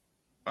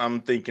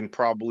 I'm thinking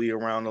probably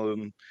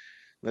around,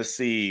 let's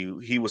see,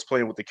 he was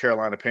playing with the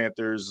Carolina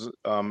Panthers,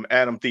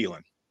 Adam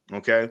Thielen,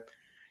 okay?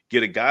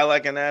 Get a guy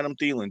like an Adam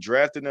Thielen,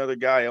 draft another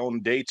guy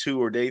on day 2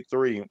 or day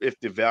 3 if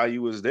the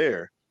value is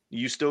there.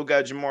 You still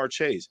got Jamar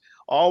Chase,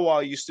 all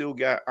while you still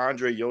got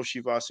Andre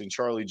Yoshivas and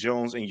Charlie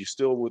Jones, and you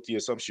still with the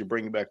assumption you're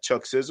bringing back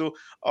Chuck Sizzle.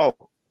 Oh,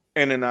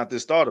 and then I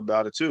just thought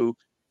about it too.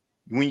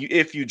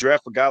 If you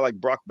draft a guy like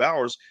Brock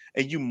Bowers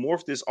and you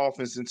morph this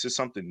offense into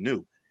something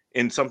new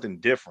and something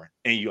different,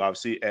 and you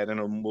obviously add in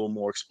a little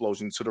more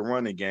explosion to the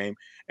running game,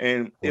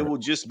 and it will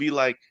just be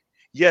like,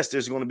 yes,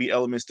 there's going to be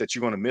elements that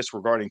you're going to miss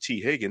regarding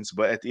T. Higgins,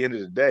 but at the end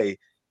of the day,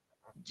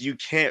 you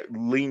can't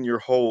lean your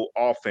whole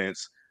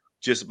offense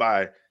just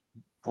by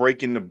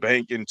breaking the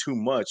bank in too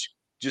much,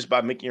 just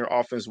by making your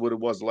offense what it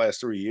was the last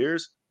 3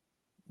 years,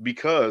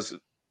 because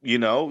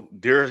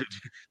there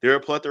are a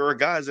plethora of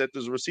guys at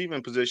this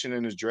receiving position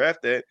in this draft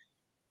that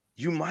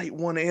you might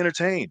want to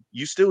entertain.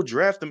 You still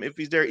draft him if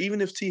he's there,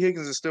 even if T.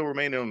 Higgins is still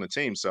remaining on the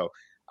team. So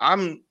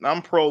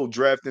I'm pro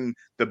drafting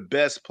the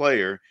best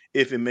player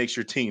if it makes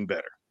your team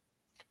better.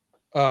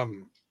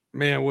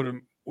 Man,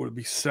 would it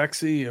be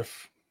sexy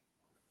if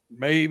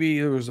maybe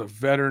there was a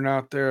veteran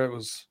out there that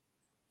was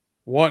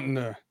wanting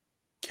to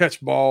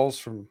catch balls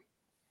from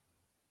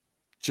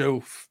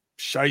Joe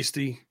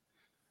Shiesty?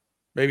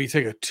 Maybe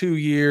take a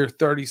 2-year,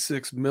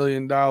 $36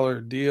 million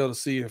deal to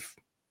see if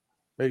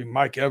maybe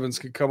Mike Evans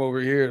could come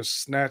over here and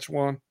snatch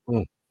one.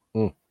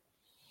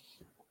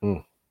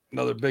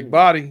 Another big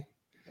body.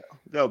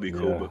 That would be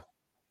cool, but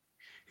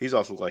he's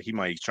also like he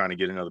might be trying to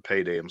get another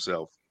payday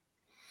himself.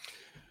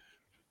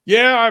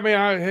 Yeah, I mean,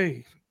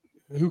 hey,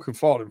 who can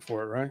fault him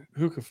for it, right?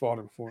 Who can fault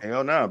him for it?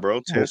 Hell nah,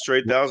 bro. 10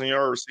 straight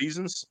 1,000-yard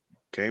seasons.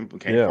 Can't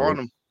fault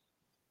him.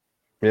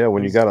 Yeah,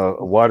 when you got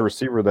a wide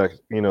receiver that,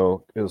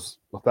 is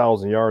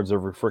 1,000 yards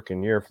every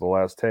freaking year for the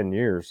last 10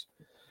 years,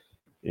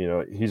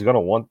 he's gonna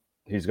want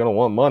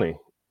money.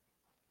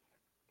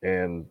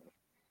 And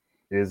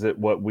is it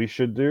what we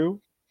should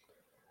do?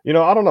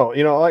 I don't know.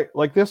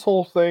 Like this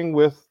whole thing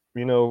with,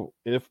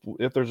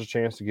 if there's a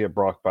chance to get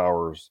Brock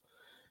Bowers,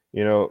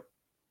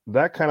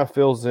 that kind of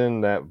fills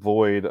in that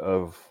void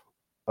of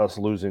us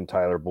losing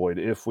Tyler Boyd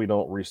if we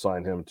don't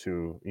re-sign him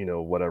to,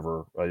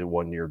 whatever, a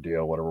 1-year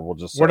deal, whatever.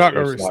 We're not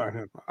going to re-sign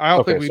him. I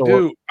don't think we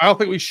do. I don't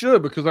think we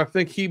should, because I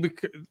think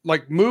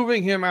like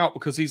moving him out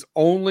because he's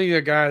only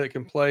a guy that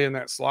can play in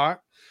that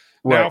slot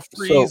now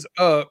frees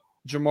up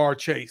Jamar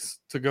Chase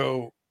to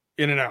go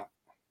in and out.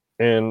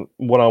 And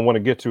what I want to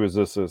get to is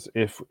this: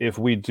 if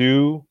we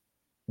do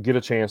get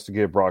a chance to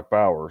get Brock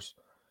Bowers,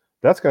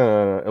 that's going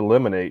to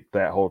eliminate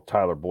that whole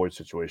Tyler Boyd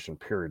situation,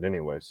 period,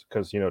 anyways.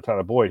 Because,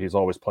 Tyler Boyd, he's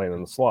always playing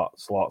in the slot.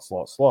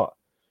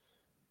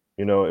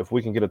 If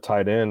we can get a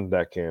tight end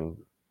that can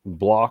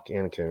block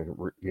and can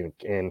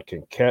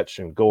catch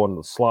and go into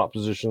the slot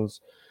positions,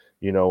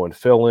 and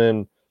fill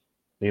in,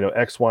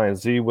 X, Y, and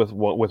Z with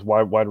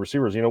wide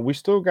receivers. We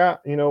still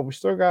got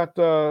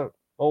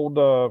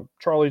old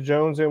Charlie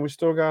Jones, and we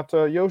still got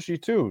Yoshi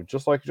too,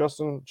 just like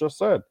Justin just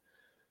said.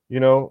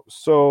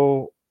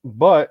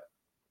 But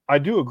I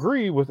do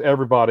agree with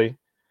everybody.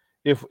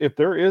 If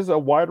there is a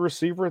wide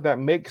receiver that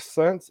makes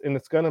sense and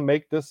it's going to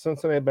make this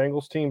Cincinnati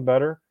Bengals team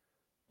better,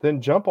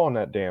 then jump on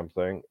that damn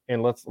thing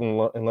and let's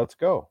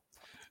go.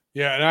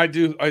 Yeah, and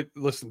I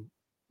listen.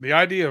 The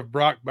idea of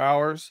Brock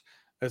Bowers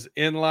as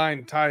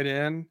inline tight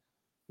end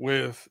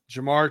with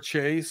Jamar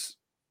Chase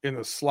in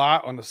the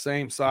slot on the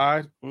same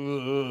side.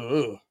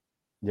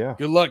 Yeah.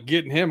 Good luck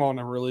getting him on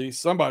the release.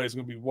 Somebody's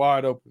going to be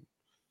wide open.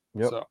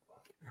 Yep. So,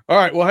 all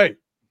right. Well, hey,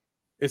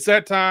 it's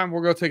that time.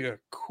 We're going to take a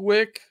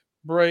quick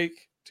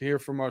break to hear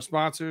from our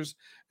sponsors,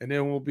 and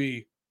then we'll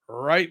be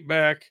right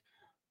back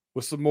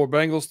with some more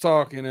Bengals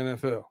talk in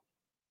NFL.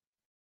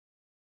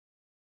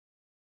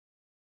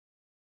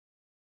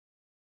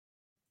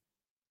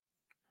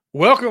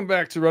 Welcome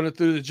back to Running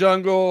Through the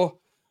Jungle.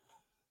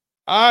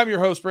 I'm your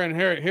host, Brandon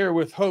Harriet, here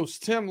with hosts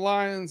Tim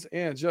Lyons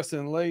and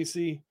Justin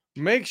Lacey.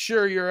 Make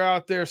sure you're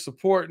out there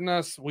supporting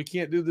us. We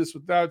can't do this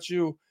without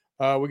you.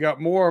 We got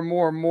more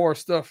and more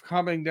stuff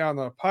coming down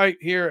the pipe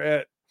here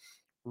at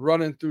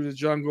Running Through the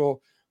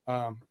Jungle.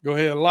 Go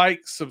ahead and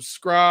like,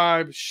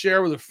 subscribe,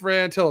 share with a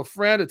friend, tell a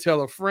friend to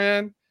tell a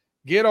friend.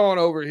 Get on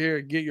over here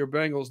and get your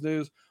Bengals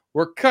news.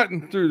 We're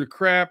cutting through the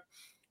crap.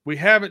 We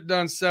haven't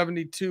done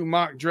 72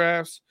 mock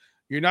drafts.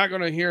 You're not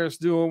going to hear us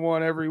doing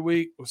one every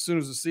week as soon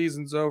as the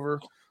season's over.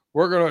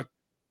 We're going to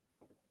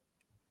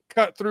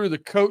cut through the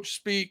coach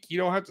speak. You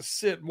don't have to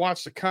sit and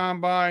watch the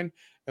combine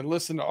and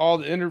listen to all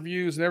the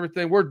interviews and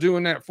everything. We're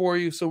doing that for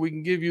you so we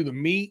can give you the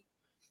meat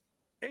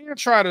and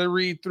try to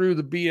read through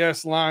the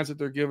BS lines that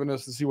they're giving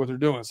us and see what they're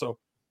doing. So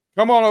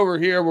come on over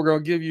here. We're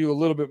going to give you a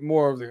little bit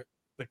more of the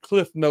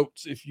cliff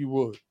notes, if you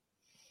would.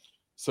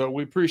 So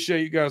we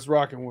appreciate you guys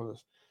rocking with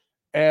us,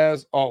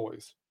 as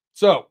always.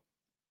 So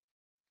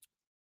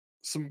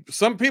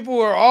some people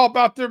are all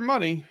about their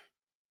money.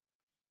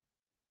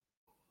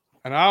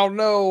 And I don't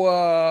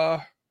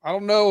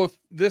know if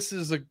this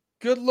is a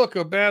good look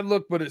or bad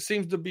look, but it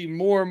seems to be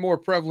more and more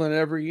prevalent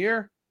every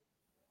year.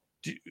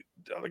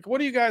 What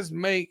do you guys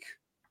make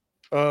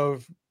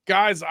of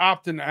guys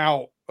opting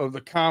out of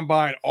the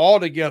combine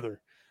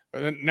altogether?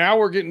 And now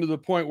we're getting to the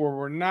point where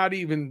we're not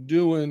even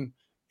doing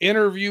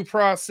interview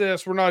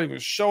process. We're not even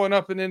showing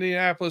up in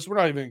Indianapolis. We're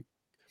not even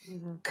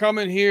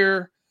coming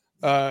here,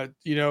 to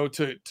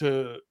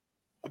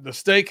the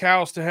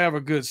steakhouse to have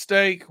a good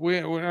steak.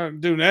 We're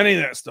not doing any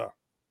of that stuff.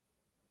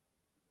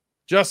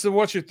 Justin,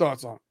 what's your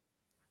thoughts on it?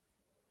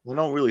 We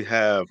don't really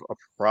have a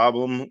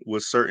problem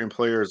with certain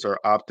players are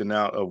opting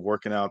out of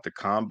working out the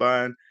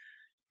combine,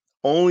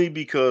 only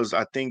because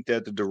I think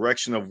that the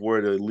direction of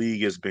where the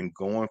league has been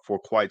going for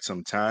quite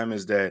some time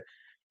is that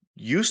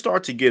you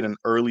start to get an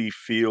early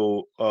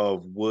feel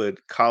of what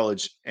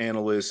college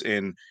analysts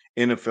and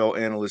NFL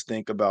analysts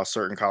think about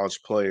certain college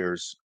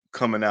players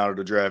coming out of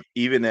the draft,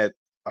 even at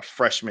a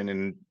freshman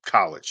in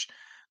college,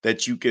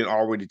 that you can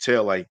already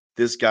tell, like,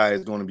 this guy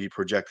is going to be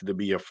projected to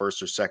be a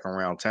first or second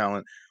round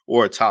talent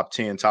or a top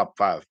 10, top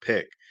 5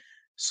 pick.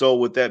 So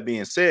with that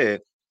being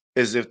said,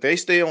 is if they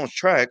stay on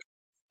track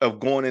of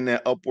going in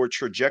that upward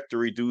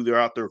trajectory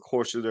throughout their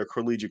course of their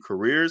collegiate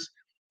careers,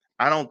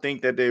 I don't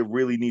think that they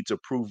really need to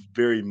prove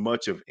very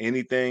much of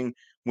anything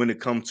when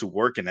it comes to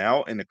working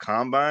out in the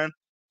combine,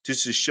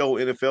 just to show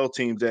NFL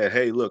teams that,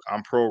 hey, look,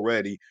 I'm pro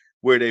ready,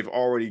 where they've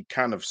already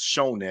kind of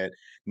shown that.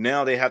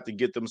 Now they have to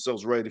get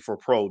themselves ready for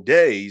pro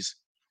days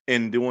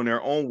and doing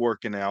their own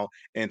working out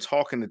and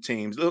talking to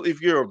teams.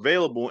 If you're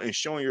available and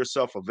showing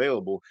yourself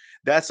available,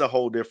 that's a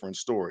whole different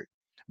story.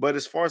 But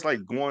as far as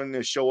like going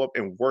to show up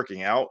and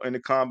working out in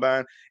the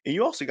combine, and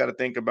you also got to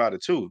think about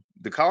it too.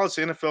 The college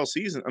NFL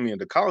season,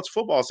 the college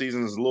football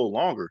season is a little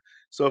longer.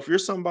 So if you're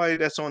somebody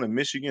that's on a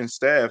Michigan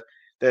staff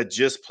that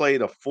just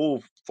played a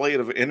full slate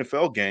of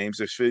NFL games,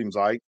 it seems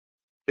like,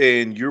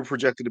 and you're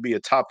projected to be a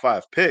top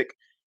 5 pick,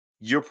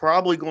 you're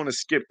probably going to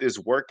skip this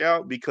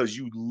workout because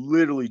you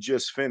literally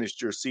just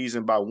finished your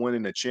season by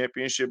winning a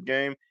championship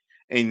game.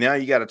 And now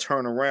you got to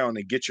turn around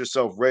and get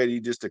yourself ready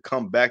just to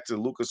come back to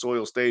Lucas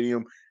Oil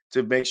Stadium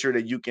to make sure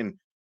that you can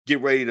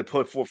get ready to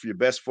put forth your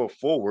best foot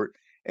forward.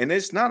 And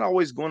it's not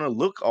always going to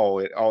look all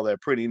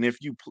that pretty. And if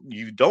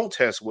you don't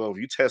test well, if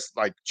you test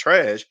like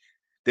trash,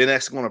 then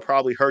that's going to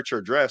probably hurt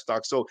your draft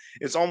stock. So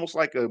it's almost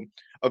like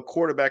a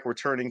quarterback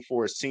returning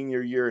for a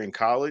senior year in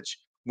college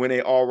when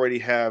they already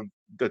have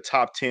the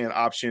top 10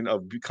 option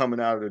of coming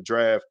out of the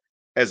draft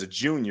as a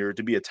junior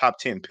to be a top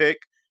 10 pick.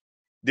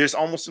 There's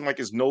almost like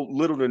it's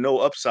little to no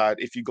upside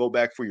if you go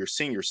back for your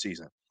senior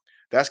season.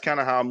 That's kind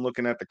of how I'm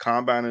looking at the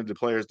combine and the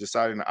players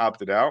deciding to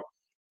opt it out.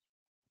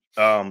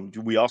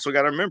 We also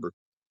got to remember,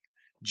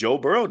 Joe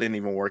Burrow didn't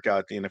even work out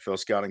at the NFL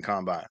scouting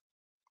combine.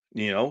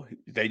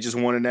 They just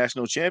won a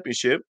national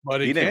championship.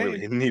 But he didn't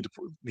really need to.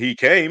 He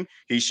came.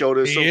 He showed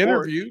us support.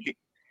 Interviewed.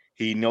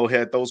 He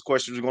had those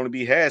questions were going to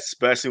be had,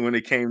 especially when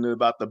it came to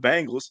about the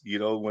Bengals.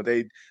 When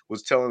they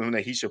was telling him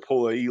that he should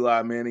pull a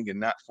Eli Manning and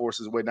not force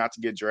his way not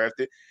to get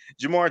drafted.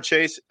 Jamar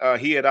Chase,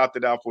 he had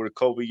opted out for the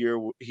COVID year.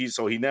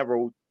 He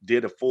never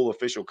did a full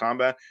official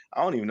combine.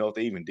 I don't even know if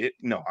they even did.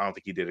 No, I don't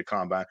think he did a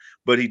combine,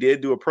 but he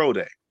did do a pro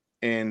day.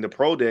 And the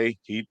pro day,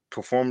 he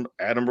performed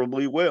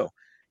admirably well.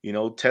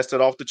 Tested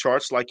off the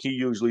charts like he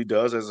usually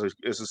does as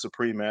a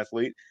supreme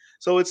athlete.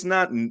 So it's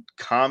not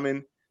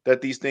common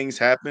that these things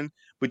happen,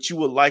 but you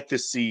would like to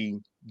see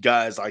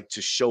guys like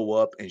to show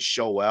up and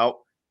show out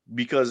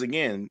because,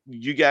 again,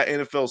 you got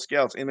NFL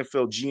scouts,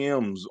 NFL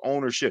GMs,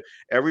 ownership.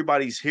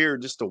 Everybody's here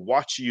just to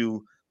watch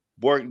you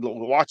work,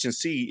 watch and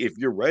see if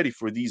you're ready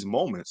for these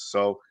moments.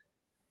 So,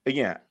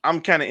 again,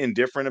 I'm kind of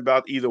indifferent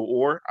about either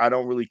or. I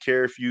don't really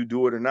care if you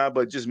do it or not,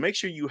 but just make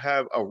sure you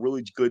have a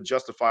really good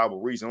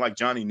justifiable reason. Like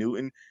Johnny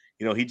Newton,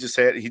 he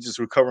just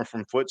recovering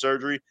from foot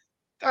surgery.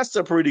 That's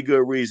a pretty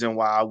good reason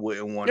why I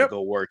wouldn't want to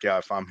go work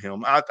out if I'm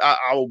him. I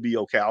will be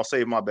okay. I'll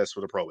save my best for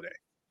the pro day.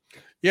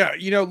 Yeah,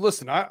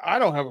 listen, I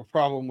don't have a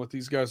problem with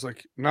these guys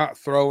like not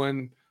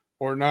throwing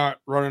or not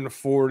running a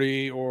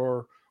 40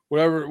 or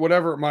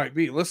whatever it might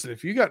be. Listen,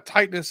 if you got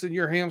tightness in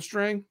your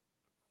hamstring,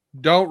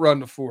 don't run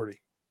the 40.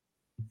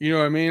 You know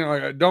what I mean?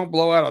 Like, don't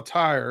blow out a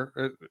tire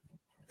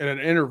at an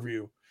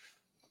interview.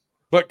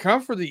 But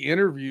come for the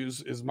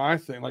interviews is my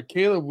thing. Like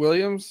Caleb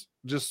Williams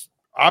just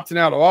opting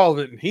out of all of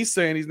it, and he's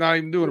saying he's not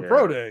even doing a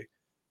pro day.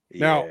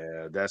 Now,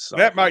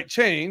 that might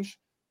change.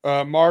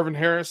 Marvin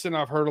Harrison,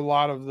 I've heard a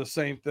lot of the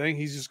same thing.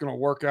 He's just going to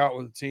work out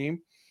with the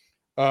team.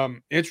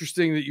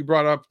 Interesting that you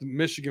brought up the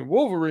Michigan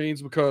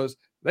Wolverines because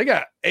they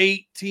got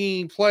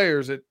 18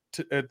 players at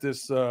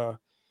this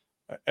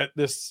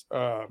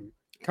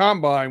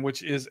combine,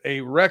 which is a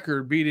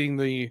record, beating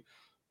the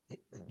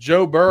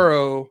Joe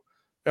Burrow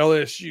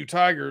LSU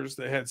Tigers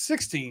that had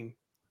 16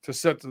 to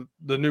set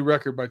the new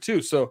record by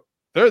 2. So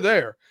they're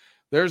there.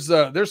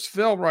 There's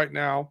film right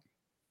now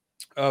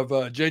of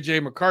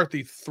JJ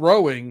McCarthy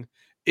throwing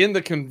in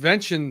the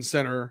convention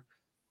center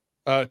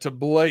to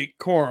Blake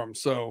Corum.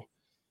 So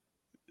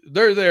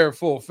they're there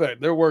full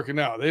effect. They're working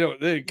out. They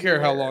didn't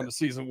care how long the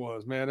season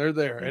was, man. They're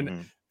there.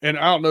 Mm-hmm. And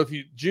I don't know if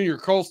Junior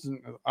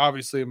Colston,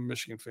 obviously I'm a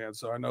Michigan fan,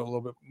 so I know a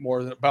little bit more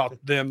about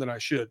them than I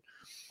should.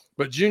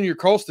 But Junior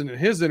Colston in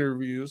his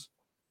interviews,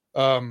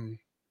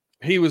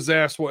 he was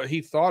asked what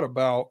he thought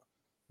about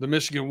the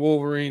Michigan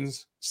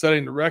Wolverines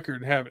setting the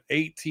record and have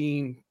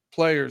 18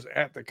 players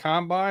at the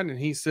combine. And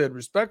he said,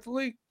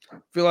 respectfully, I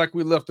feel like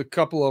we left a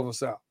couple of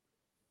us out.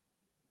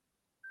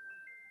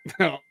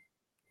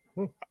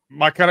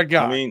 My kind of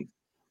guy. I mean,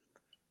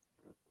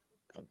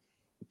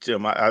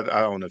 Tim, I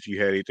don't know if you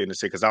had anything to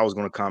say because I was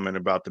going to comment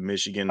about the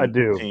Michigan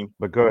team.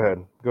 But go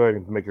ahead. Go ahead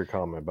and make your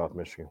comment about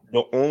Michigan.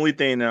 The only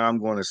thing that I'm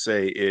going to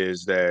say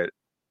is that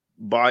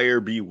buyer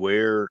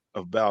beware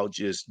about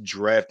just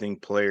drafting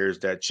players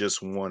that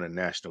just won a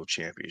national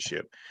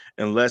championship.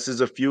 Unless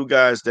there's a few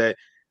guys that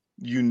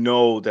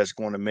that's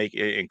going to make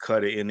it and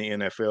cut it in the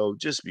NFL,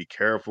 just be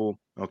careful,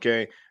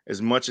 okay?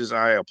 As much as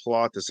I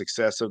applaud the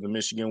success of the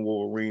Michigan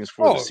Wolverines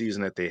for the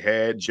season that they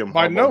had, Jim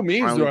by Harbaugh no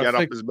means finally got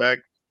off his back.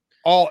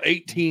 All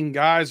 18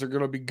 guys are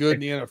going to be good in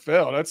the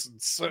NFL. That's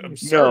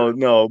absurd.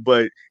 No,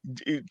 but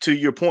to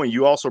your point,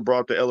 you also brought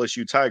up the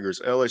LSU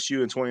Tigers.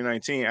 LSU in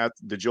 2019, after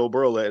the Joe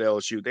Burrow led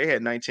LSU, they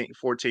had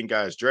 14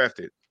 guys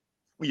drafted.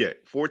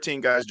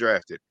 14 guys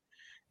drafted.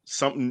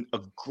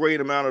 A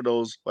great amount of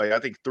those, like I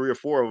think 3 or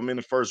 4 of them in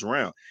the first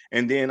round.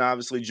 And then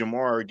obviously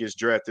Jamar gets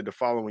drafted the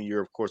following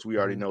year. Of course, we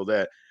already know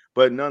that.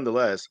 But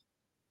nonetheless,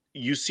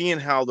 you seeing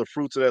how the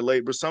fruits of that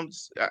labor,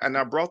 and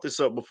I brought this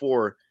up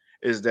before,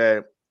 is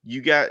that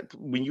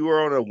when you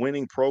are on a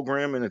winning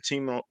program and a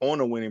team on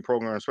a winning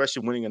program,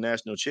 especially winning a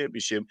national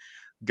championship,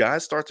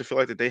 guys start to feel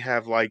like that they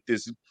have like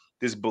this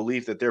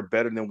belief that they're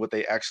better than what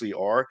they actually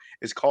are.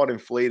 It's called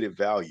inflated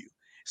value.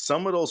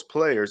 Some of those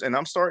players, and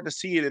I'm starting to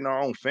see it in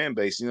our own fan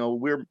base. You know,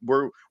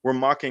 we're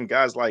mocking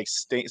guys like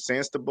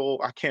Sanstable.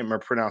 I can't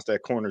remember pronounce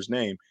that corner's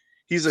name.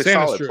 He's a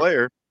solid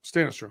player.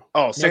 Stanistro.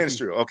 Oh,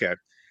 Sandstrom. Okay.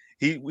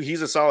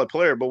 He's a solid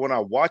player, but when I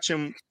watch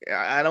him,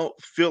 I don't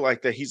feel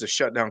like that he's a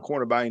shutdown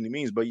corner by any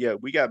means. But yeah,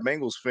 we got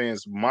Bengals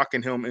fans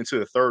mocking him into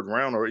the 3rd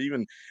round or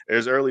even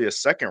as early as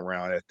 2nd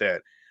round at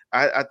that.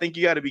 I think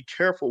you got to be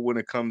careful when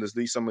it comes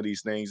to some of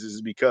these things,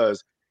 is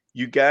because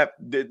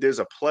there's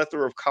a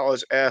plethora of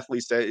college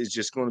athletes that is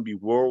just going to be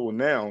world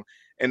renowned,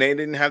 and they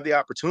didn't have the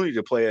opportunity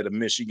to play at a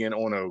Michigan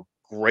on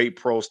a great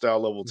pro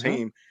style level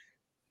team.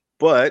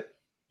 But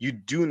you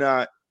do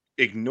not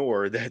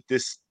ignore that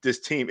this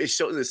team, it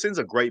sends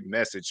a great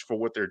message for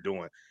what they're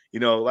doing.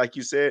 You know, like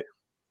you said,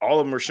 all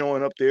of them are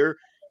showing up there.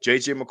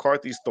 JJ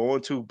McCarthy's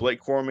throwing to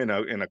Blake Corum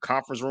in a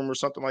conference room or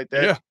something like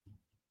that. Yeah.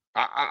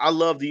 I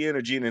love the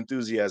energy and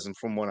enthusiasm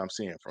from what I'm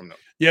seeing from them.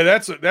 Yeah,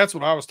 that's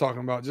what I was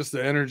talking about. Just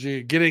the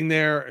energy, getting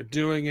there,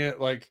 doing it.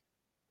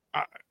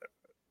 I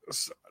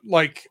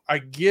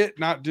get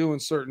not doing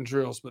certain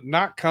drills, but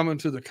not coming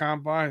to the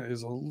combine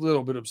is a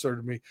little bit absurd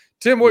to me.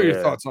 Tim, what are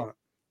your thoughts on it?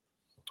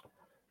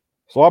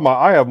 So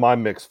I have my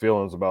mixed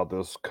feelings about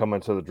this coming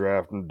to the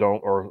draft and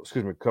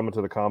coming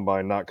to the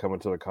combine, not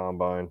coming to the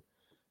combine.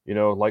 You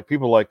know, like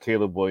people like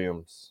Caleb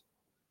Williams.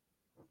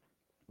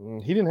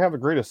 He didn't have the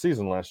greatest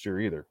season last year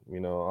either. You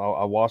know,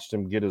 I watched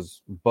him get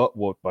his butt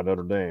whooped by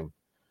Notre Dame.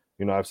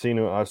 You know, I've seen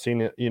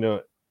it, you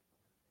know,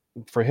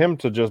 for him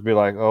to just be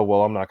like, oh,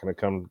 well, I'm not going to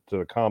come to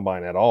the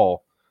combine at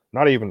all,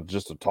 not even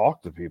just to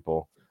talk to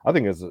people, I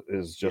think is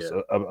just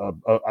I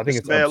think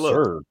it's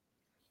absurd.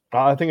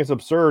 I think it's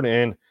absurd,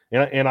 and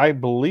I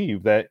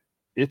believe that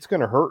it's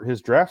going to hurt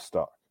his draft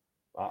stock.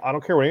 I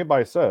don't care what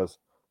anybody says.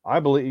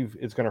 I believe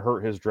it's going to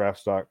hurt his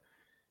draft stock,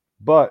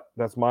 but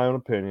that's my own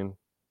opinion.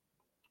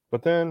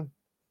 But then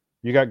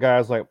you got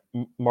guys like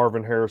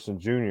Marvin Harrison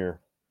Jr.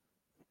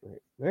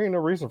 There ain't no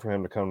reason for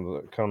him to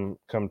come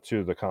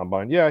to the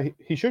combine. Yeah,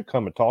 he should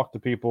come and talk to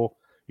people,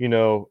 you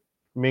know,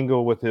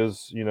 mingle with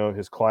his, you know,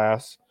 his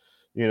class,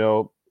 you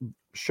know,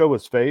 show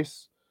his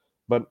face,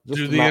 but just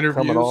do the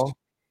interviews.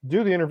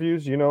 Do the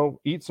interviews, you know,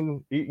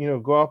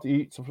 go out to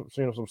eat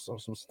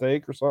some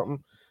steak or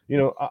something. You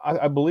know,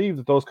 I believe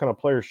that those kind of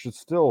players should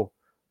still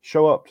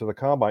show up to the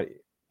combine,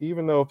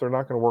 even though if they're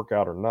not going to work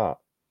out or not.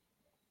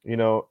 You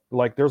know,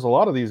 like there's a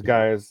lot of these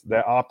guys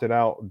that opted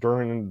out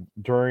during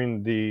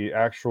the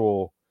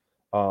actual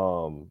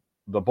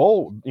the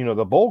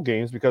bowl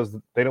games because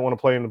they don't want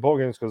to play in the bowl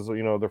games because,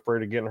 you know, they're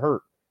afraid of getting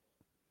hurt,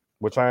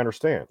 which I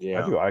understand.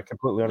 Yeah. I do. I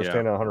completely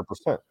understand that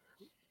 100%.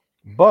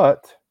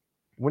 But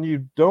when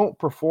you don't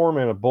perform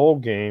in a bowl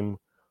game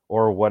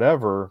or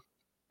whatever,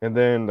 and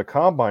then the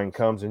combine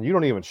comes and you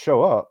don't even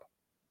show up,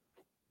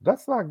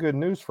 that's not good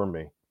news for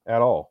me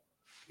at all.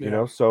 Yeah. You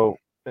know, so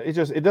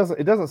it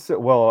doesn't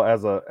sit well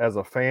as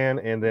a fan,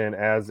 and then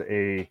as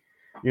a,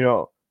 you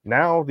know,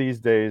 now these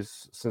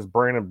days, since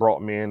Brandon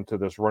brought me into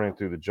this Running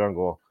Through the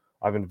Jungle,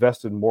 I've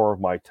invested more of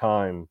my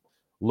time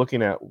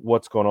looking at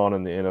what's going on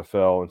in the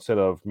NFL instead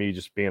of me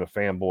just being a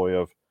fanboy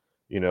of,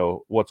 you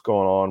know, what's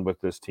going on with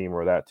this team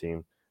or that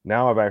team.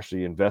 Now I've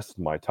actually invested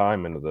my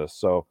time into this.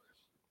 So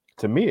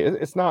to me,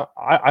 it's not,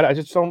 I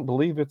just don't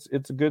believe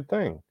it's a good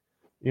thing,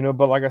 you know,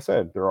 but like I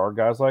said, there are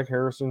guys like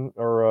Harrison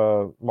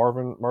or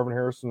Marvin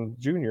Harrison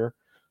Jr.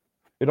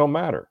 It don't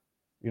matter,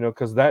 you know,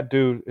 because that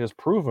dude has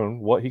proven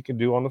what he can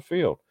do on the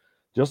field.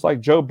 Just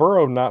like Joe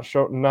Burrow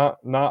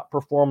not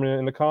performing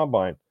in the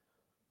combine.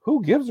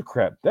 Who gives a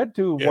crap? That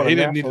dude won a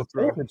national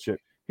championship.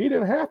 He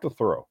didn't have to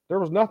throw. There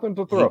was nothing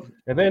to throw.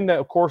 And then,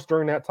 of course,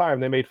 during that time,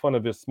 they made fun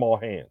of his small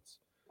hands.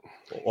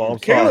 Well,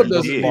 Caleb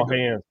doesn't small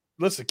hands.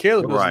 Listen,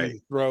 Caleb doesn't need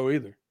to throw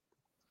either.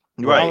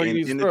 Right.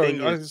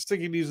 I just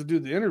think he needs to do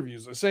the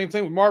interviews. The same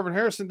thing with Marvin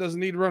Harrison. Doesn't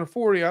need to run a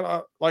 40.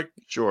 I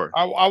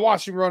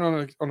watched him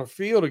run on a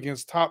field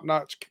against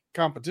top-notch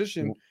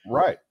competition.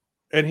 Right.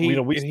 And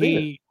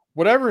he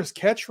whatever his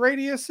catch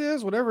radius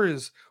is, whatever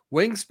his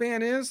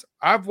wingspan is,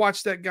 I've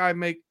watched that guy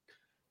make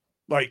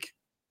like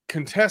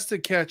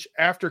contested catch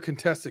after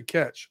contested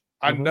catch.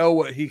 I know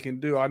what he can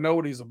do. I know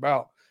what he's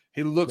about.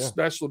 He looks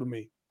special to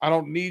me. I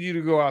don't need you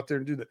to go out there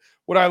and do that.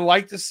 Would I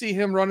like to see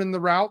him running the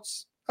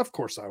routes? Of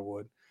course I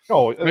would.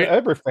 Oh,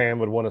 every fan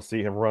would want to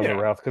see him run the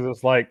routes because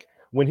it's like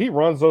when he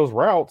runs those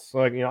routes,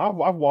 like, you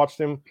know, I've watched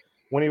him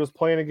when he was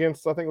playing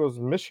against, I think it was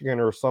Michigan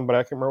or somebody.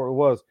 I can't remember what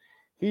it was.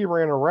 He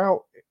ran a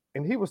route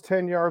and he was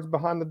 10 yards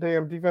behind the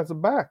damn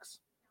defensive backs.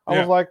 I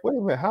was like, wait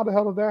a minute, how the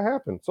hell did that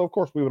happen? So, of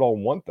course, we would all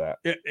want that.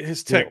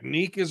 His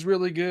technique is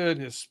really good.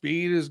 His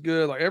speed is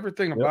good. Like,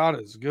 everything about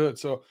it is good.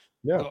 So,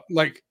 Yeah.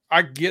 Like,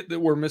 I get that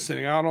we're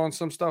missing out on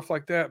some stuff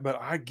like that, but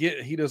I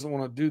get he doesn't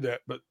want to do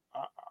that. But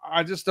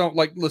I just don't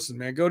like, listen,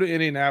 man, go to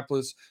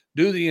Indianapolis,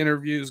 do the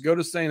interviews, go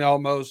to St.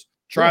 Elmo's,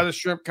 try the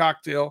shrimp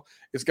cocktail.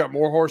 It's got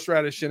more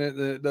horseradish in it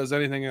than it does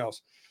anything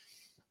else.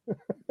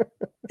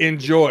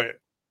 Enjoy it.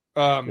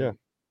 Yeah.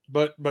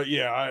 But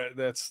yeah,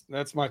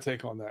 that's my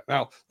take on that.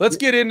 Now let's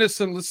get into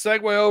let's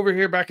segue over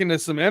here back into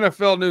some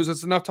NFL news.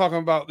 It's enough talking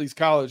about these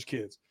college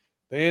kids.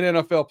 They ain't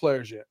NFL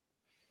players yet.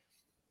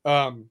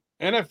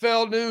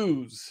 NFL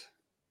news.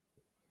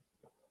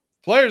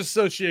 Players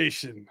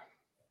Association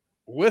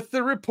with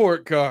the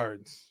report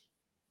cards.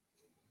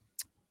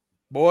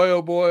 Boy,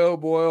 oh boy, oh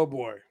boy, oh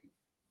boy.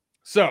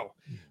 So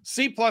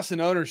C+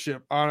 in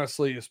ownership,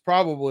 honestly, is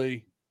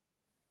probably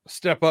a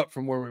step up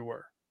from where we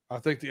were. I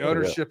think the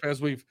ownership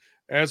as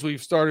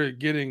we've started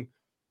getting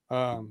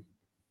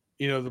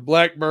the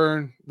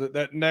Blackburn,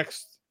 that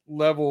next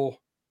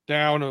level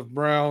down of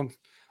Brown,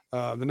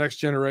 the next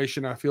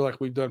generation, I feel like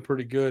we've done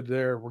pretty good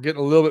there. We're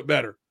getting a little bit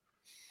better.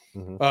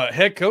 Mm-hmm.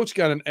 Head coach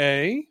got an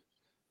A,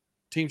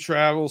 team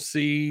travel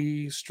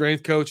C,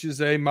 strength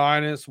coaches A-,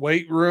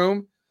 weight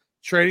room,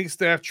 training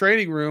staff,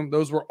 training room.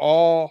 Those were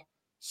all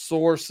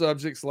sore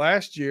subjects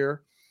last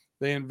year.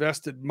 They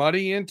invested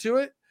money into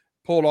it,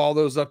 pulled all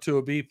those up to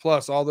a B+.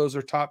 All those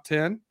are top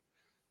 10,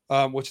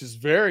 which is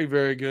very,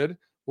 very good.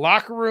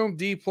 Locker room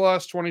D+,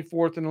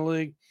 24th in the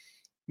league.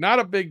 Not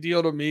a big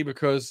deal to me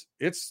because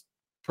it's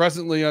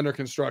presently under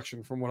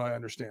construction from what I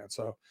understand.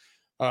 So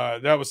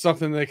that was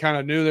something they kind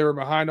of knew they were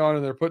behind on,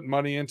 and they're putting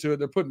money into it.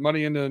 They're putting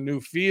money into a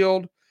new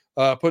field,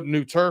 putting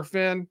new turf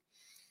in.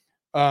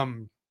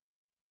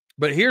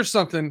 But here's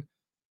something.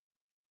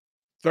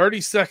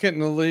 32nd in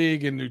the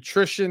league in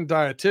nutrition,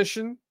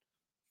 dietitian,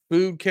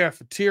 food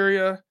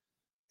cafeteria,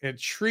 and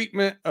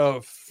treatment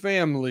of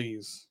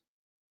families.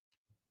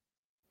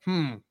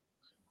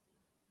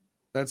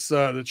 That's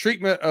the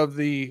treatment of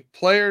the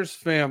players'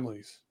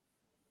 families.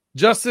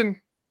 Justin,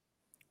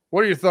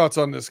 what are your thoughts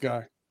on this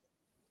guy?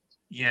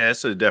 Yeah,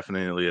 it's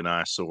definitely an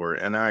eyesore,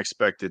 and I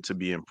expect it to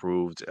be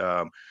improved.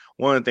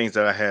 One of the things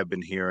that I have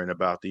been hearing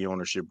about the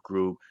ownership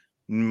group,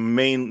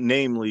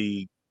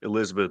 namely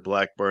Elizabeth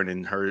Blackburn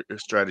and her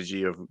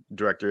strategy of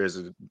director as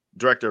a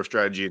director of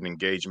strategy and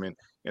engagement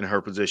in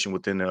her position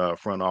within the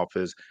front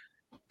office,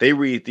 they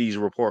read these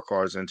report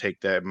cards and take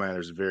that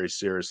matters very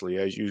seriously.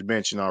 As you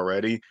mentioned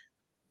already,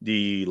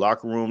 the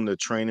locker room, the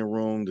training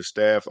room, the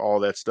staff, all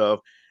that stuff.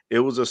 It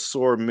was a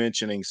sore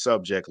mentioning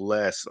subject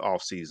last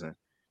offseason.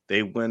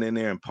 They went in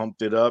there and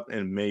pumped it up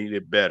and made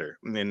it better.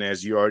 And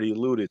as you already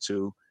alluded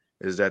to,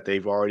 is that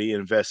they've already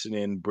invested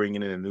in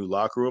bringing in a new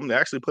locker room. They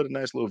actually put a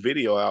nice little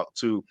video out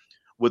to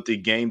what the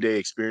game day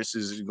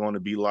experiences is going to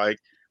be like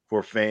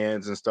for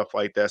fans and stuff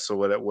like that.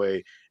 So that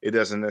way it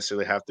doesn't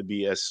necessarily have to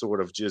be as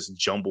sort of just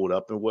jumbled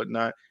up and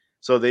whatnot.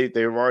 So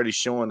they're already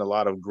showing a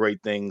lot of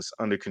great things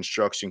under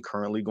construction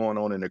currently going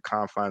on in the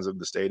confines of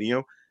the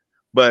stadium.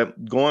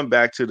 But going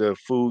back to the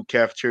food,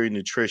 cafeteria,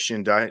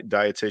 nutrition,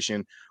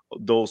 dietitian,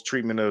 those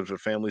treatment of the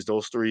families,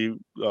 those three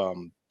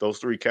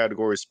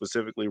categories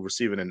specifically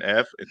receiving an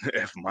F and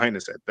F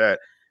minus at that,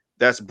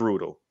 that's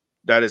brutal.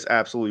 That is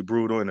absolutely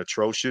brutal and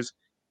atrocious.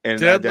 And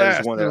Dead that is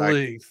last one in that the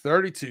league,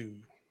 32.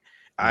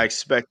 I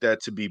expect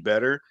that to be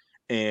better.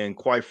 And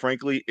quite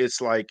frankly, it's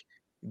like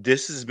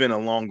this has been a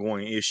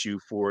long-going issue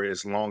for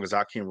as long as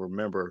I can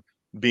remember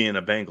being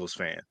a Bengals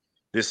fan.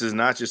 This is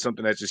not just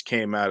something that just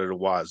came out of the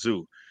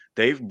wazoo.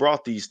 They've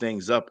brought these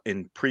things up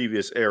in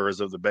previous eras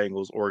of the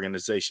Bengals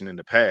organization in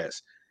the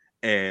past.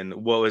 And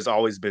what has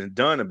always been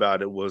done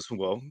about it was,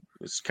 well,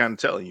 it's kind of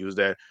telling you is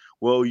that,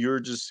 well,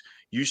 you're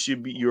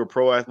a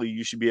pro athlete.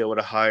 You should be able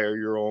to hire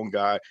your own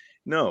guy.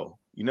 No,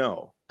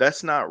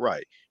 that's not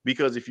right.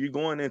 Because if you're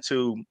going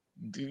into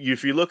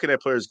if you're looking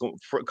at players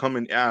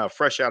coming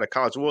fresh out of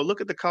college, well,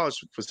 look at the college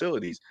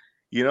facilities.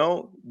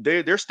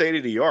 They're state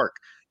of the art.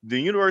 The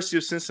University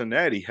of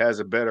Cincinnati has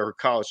a better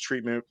college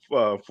treatment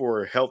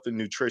for health and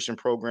nutrition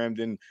program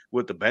than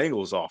what the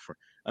Bengals offer.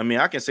 I mean,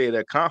 I can say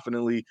that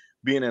confidently,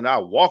 being that I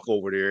walk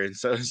over there and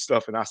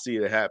stuff, and I see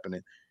it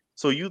happening.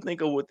 So you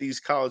think of what these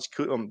college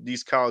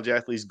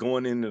athletes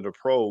going into the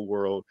pro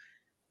world,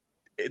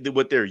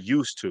 what they're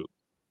used to,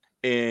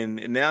 and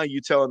now you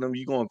telling them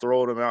you're going to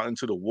throw them out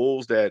into the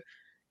wolves that's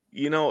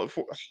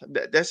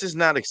just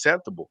not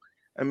acceptable.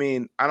 I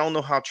mean, I don't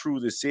know how true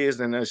this is,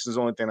 and this is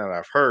the only thing that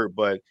I've heard,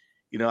 but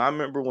I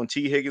remember when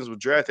T. Higgins was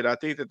drafted, I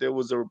think that it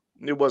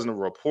wasn't a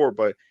report,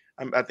 but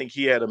I think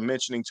he had a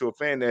mentioning to a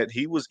fan that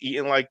he was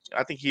eating like,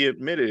 I think he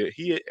admitted it,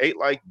 he ate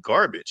like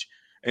garbage.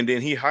 And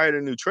then he hired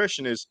a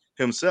nutritionist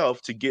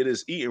himself to get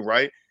his eating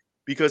right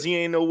because he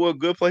ain't know what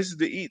good places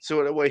to eat.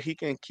 So that way he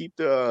can keep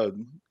the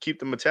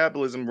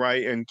metabolism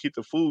right and keep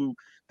the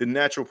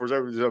natural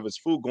preservatives of his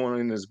food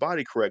going in his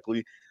body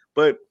correctly.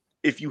 But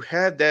if you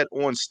have that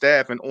on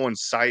staff and on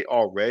site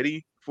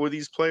already for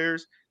these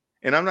players,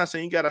 and I'm not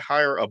saying you got to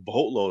hire a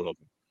boatload of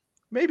them,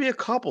 maybe a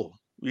couple,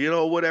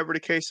 whatever the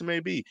case may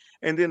be.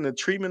 And then the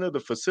treatment of the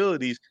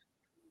facilities,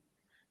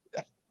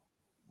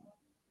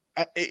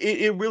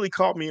 it really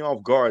caught me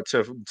off guard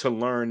to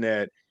learn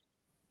that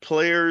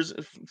players,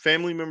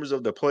 family members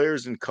of the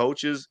players and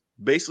coaches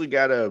basically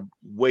got to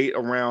wait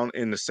around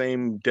in the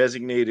same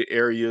designated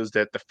areas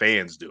that the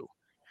fans do.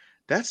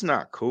 That's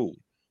not cool.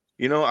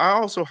 I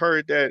also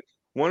heard that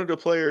one of the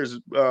players'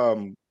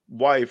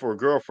 wife or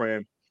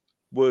girlfriend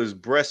was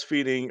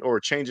breastfeeding or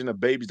changing a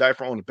baby's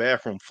diaper on the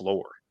bathroom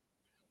floor,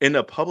 in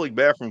the public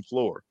bathroom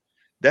floor.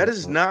 That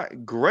is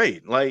not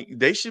great. Like,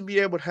 they should be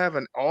able to have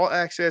an all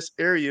access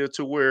area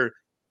to where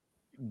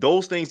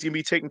those things can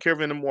be taken care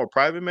of in a more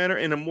private manner,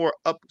 in a more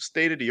up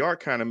state of the art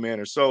kind of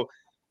manner. So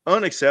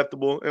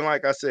unacceptable. And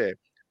like I said,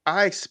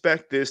 I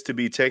expect this to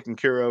be taken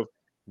care of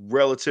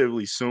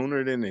relatively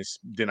sooner than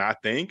I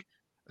think.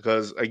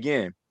 Because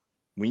again,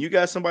 when you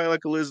got somebody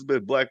like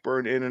Elizabeth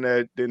Blackburn in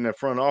the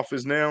front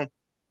office now,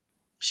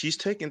 she's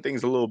taking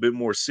things a little bit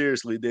more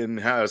seriously than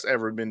has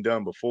ever been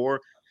done before.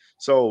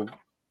 So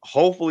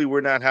hopefully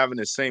we're not having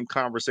the same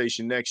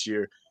conversation next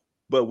year,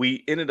 but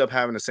we ended up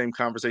having the same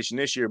conversation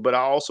this year. But I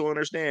also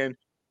understand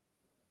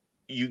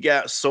you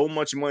got so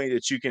much money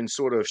that you can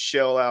sort of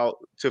shell out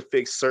to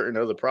fix certain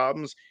other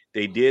problems.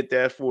 They did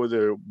that for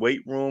the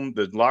weight room,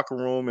 the locker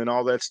room, and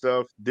all that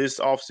stuff this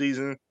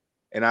offseason.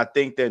 And I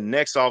think that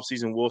next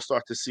offseason we'll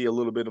start to see a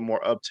little bit of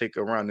more uptake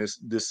around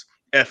this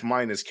F-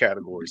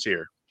 categories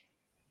here.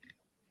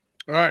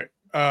 All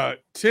right.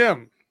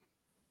 Tim,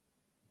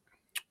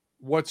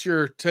 what's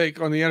your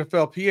take on the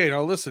NFLPA?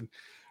 Now, listen,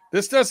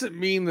 this doesn't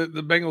mean that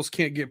the Bengals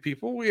can't get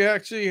people. We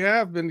actually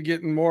have been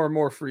getting more and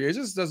more free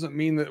agents. Doesn't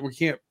mean that we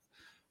can't.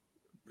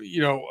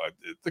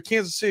 The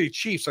Kansas City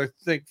Chiefs, I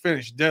think,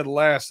 finished dead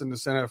last in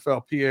this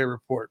NFLPA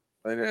report.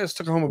 They just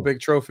took home a big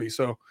trophy.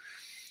 So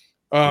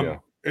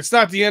it's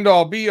not the end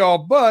all be all,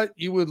 but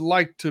you would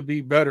like to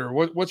be better.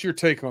 What's your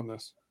take on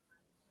this?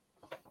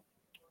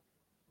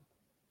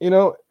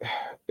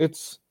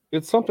 It's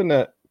something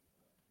that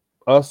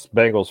us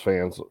Bengals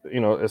fans,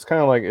 it's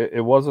kind of like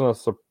it wasn't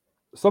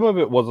some of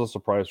it was a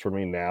surprise for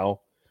me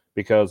now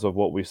because of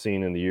what we've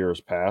seen in the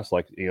years past,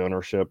 like the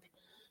ownership.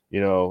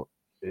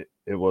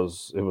 It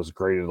was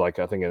graded like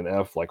I think an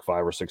F like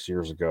 5 or 6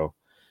 years ago,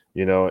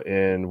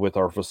 and with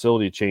our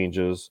facility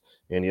changes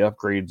and the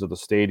upgrades of the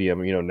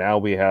stadium, now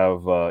we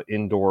have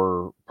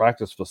indoor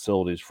practice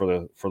facilities for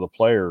the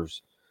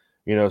players,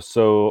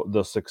 so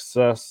the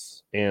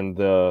success and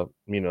the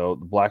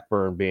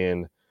Blackburn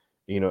being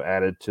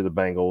added to the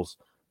Bengals,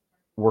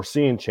 we're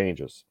seeing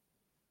changes.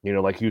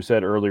 Like you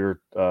said earlier,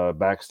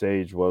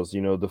 backstage was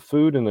the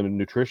food and the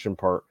nutrition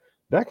part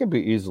that can be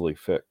easily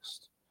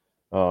fixed.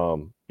 I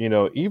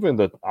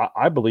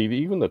believe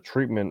even the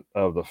treatment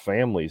of the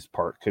families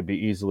part could be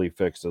easily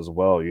fixed as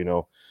well.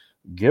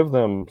 Give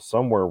them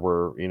somewhere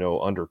where,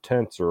 under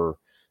tents or,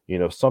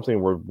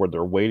 something where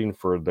they're waiting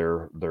for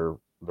their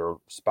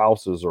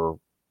spouses or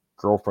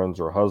girlfriends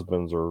or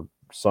husbands or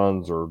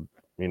sons or,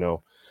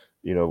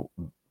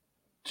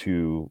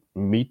 to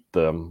meet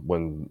them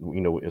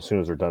when, as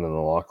soon as they're done in the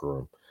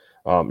locker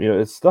room.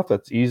 It's stuff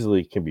that's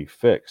easily can be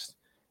fixed.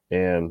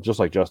 And just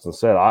like Justin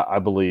said, I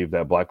believe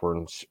that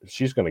Blackburn,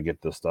 she's going to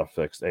get this stuff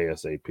fixed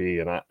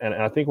ASAP. And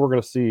I think we're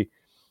going to see,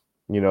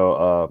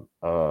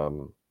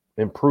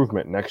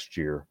 improvement next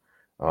year.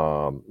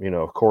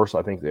 Of course,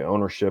 I think the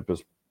ownership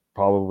is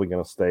probably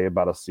going to stay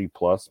about a C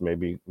plus,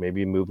 maybe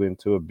move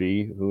into a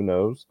B. Who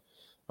knows?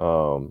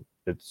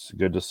 It's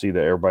good to see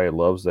that everybody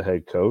loves the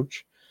head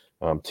coach.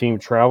 Team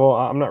travel,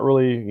 I'm not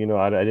really,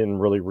 I didn't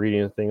really read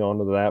anything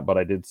onto that, but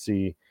I did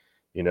see,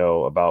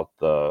 about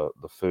the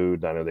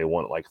food. I know they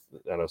want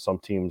some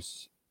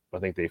teams, I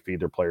think they feed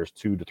their players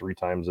 2 to 3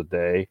 times a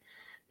day,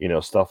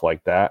 stuff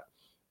like that.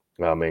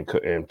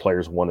 And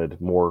players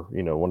wanted more,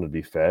 wanted to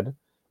be fed.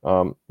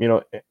 And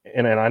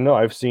I know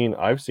I've seen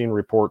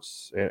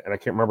reports, and I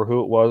can't remember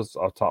who it was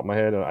off the top of my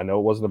head. And I know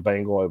it wasn't a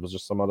Bengal. It was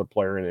just some other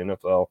player in the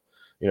NFL,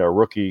 a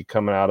rookie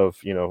coming out of,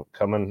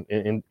 coming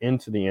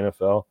into the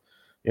NFL,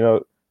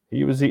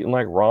 he was eating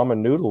like ramen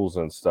noodles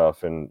and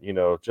stuff and,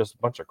 just a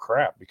bunch of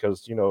crap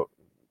because,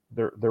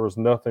 there was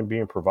nothing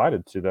being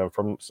provided to them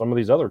from some of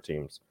these other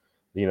teams,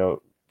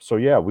 So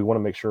yeah, we want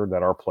to make sure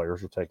that our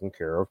players are taken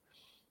care of.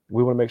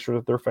 We want to make sure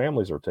that their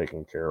families are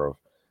taken care of.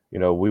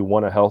 We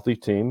want a healthy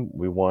team.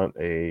 We want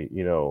a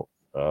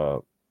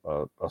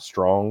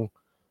strong,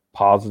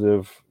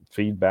 positive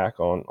feedback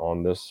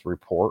on this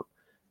report.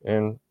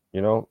 And,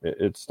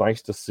 it's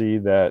nice to see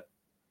that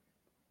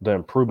the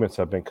improvements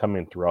have been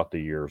coming throughout the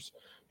years,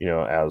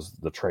 as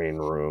the training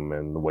room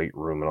and the weight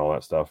room and all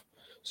that stuff.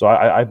 So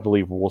I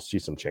believe we'll see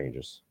some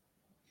changes.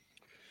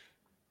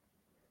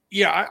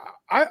 Yeah,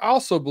 I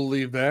also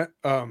believe that.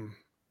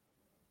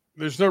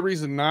 There's no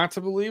reason not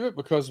to believe it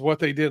because what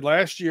they did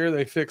last year,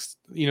 they fixed,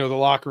 the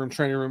locker room,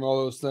 training room,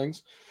 all those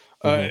things.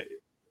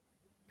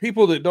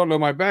 People that don't know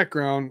my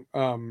background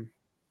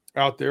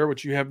out there,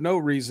 which you have no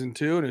reason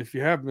to, and if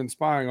you have been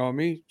spying on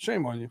me,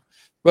 shame on you.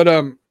 But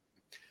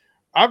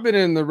I've been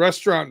in the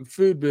restaurant and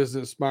food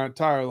business my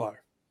entire life.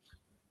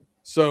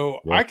 So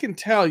I can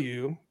tell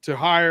you to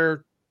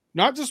hire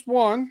not just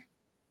 1,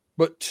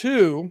 but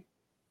 2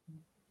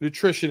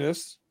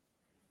 nutritionists,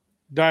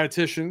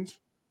 dietitians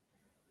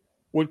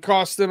would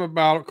cost them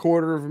about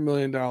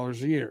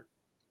 $250,000 a year.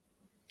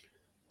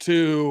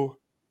 to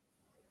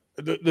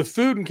the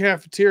food and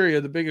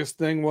cafeteria, the biggest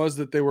thing was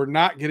that they were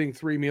not getting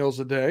 3 meals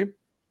a day.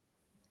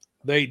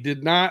 They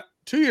did not.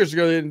 2 years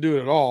ago, they didn't do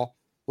it at all.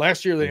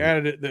 Last year, they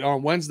added it that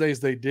on Wednesdays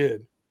they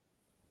did.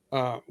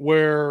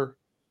 Where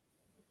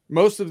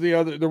most of the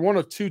other, they're one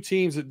of 2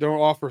 teams that don't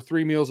offer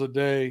 3 meals a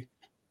day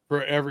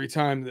for every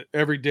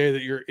day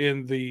that you're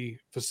in the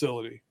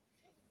facility.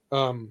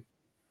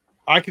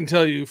 I can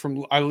tell you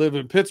I live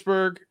in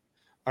Pittsburgh.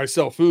 I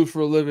sell food for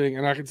a living,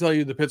 and I can tell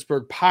you the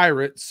Pittsburgh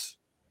Pirates,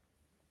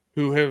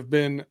 who have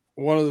been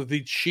one of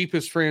the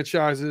cheapest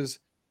franchises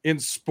in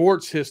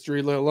sports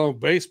history, let alone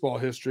baseball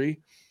history,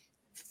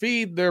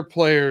 feed their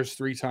players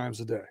 3 times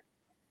a day.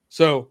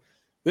 So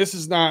this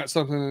is not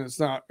something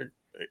that's out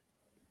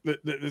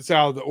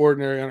of the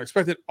ordinary,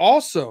 unexpected.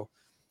 Also,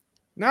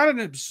 not an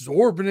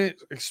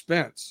exorbitant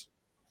expense.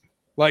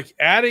 Like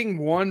adding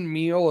 1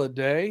 meal a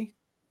day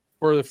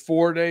for the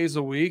 4 days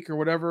a week or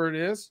whatever it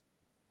is,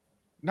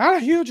 not a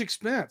huge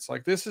expense.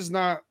 Like this is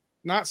not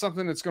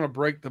something that's going to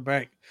break the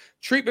bank.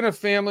 Treatment of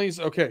families,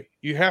 okay,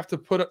 you have to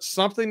put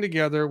something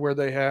together where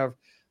they have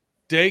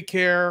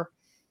daycare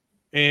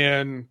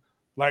and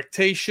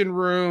lactation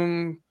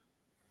room,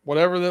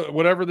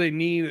 whatever they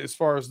need as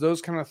far as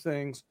those kind of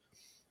things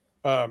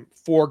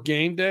for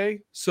game day.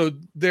 So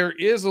there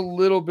is a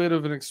little bit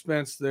of an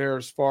expense there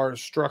as far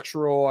as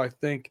structural. I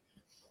think,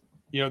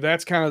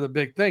 that's kind of the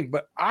big thing.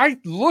 But I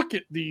look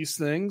at these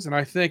things and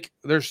I think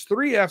there's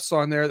 3 F's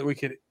on there that we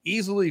could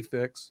easily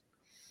fix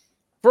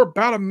for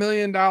about $1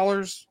 million,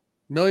 $1.5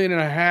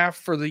 million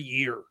for the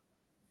year.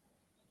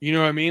 You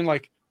know what I mean?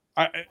 Like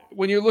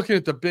when you're looking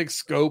at the big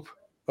scope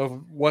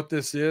of what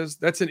this is,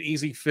 that's an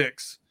easy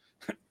fix.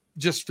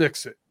 Just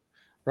fix it.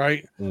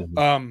 Right.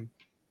 Mm-hmm.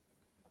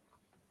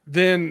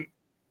 Then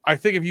I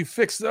think if you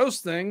fix those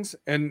things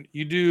and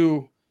you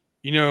do,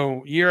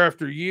 year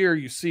after year,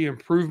 you see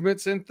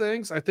improvements in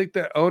things. I think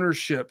that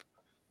ownership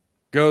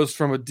goes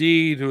from a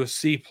D to a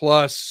C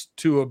plus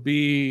to a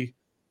B,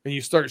 and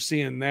you start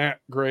seeing that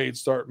grade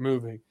start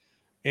moving,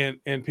 and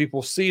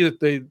people see that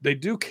they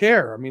do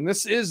care. I mean,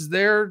 this is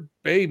their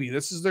baby.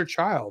 This is their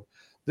child.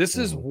 This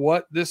is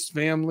what this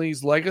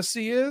family's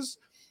legacy is.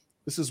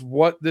 This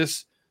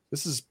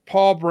is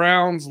Paul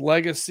Brown's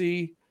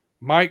legacy,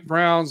 Mike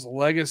Brown's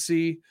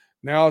legacy.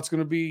 Now it's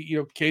going to be,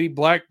 Katie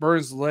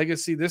Blackburn's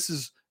legacy. This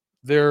is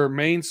their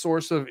main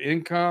source of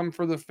income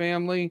for the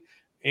family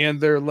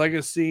and their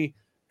legacy.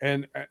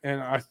 And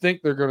I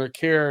think they're going to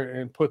care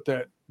and put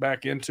that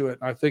back into it.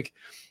 I think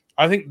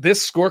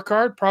this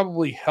scorecard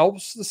probably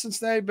helps the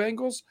Cincinnati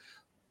Bengals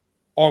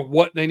on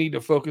what they need to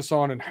focus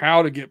on and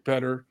how to get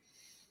better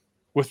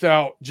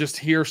without just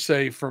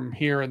hearsay from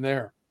here and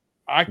there.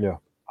 I don't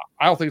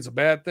think it's a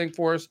bad thing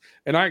for us,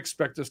 and I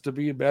expect us to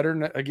be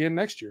better again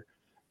next year.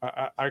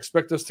 I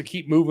expect us to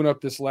keep moving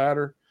up this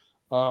ladder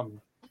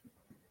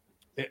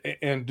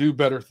and do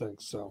better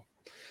things. So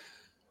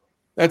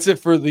that's it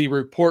for the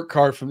report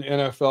card from the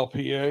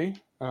NFLPA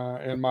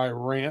and my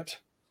rant.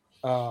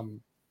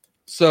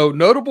 So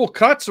notable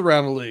cuts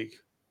around the league.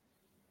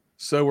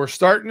 So we're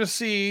starting to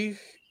see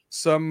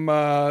some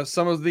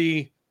of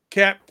the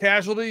cap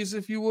casualties,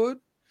 if you would.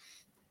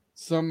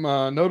 Some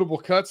notable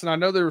cuts, and I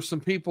know there were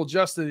some people,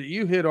 Justin, that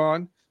you hit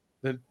on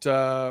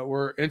that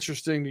were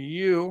interesting to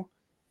you.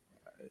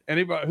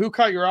 Anybody who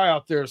caught your eye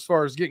out there as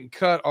far as getting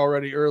cut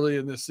already early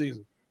in this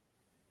season?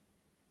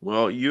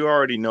 Well, you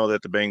already know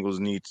that the Bengals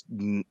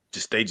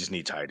just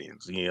need tight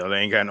ends. They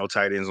ain't got no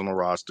tight ends on the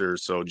roster.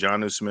 So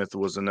Jonnu Smith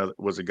was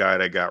a guy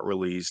that got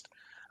released.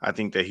 I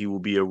think that he will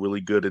be a really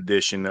good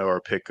addition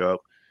or pickup.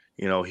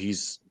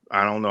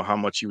 I don't know how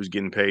much he was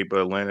getting paid,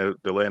 but the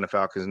Atlanta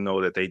Falcons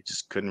know that they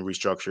just couldn't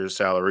restructure his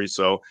salary,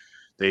 so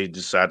they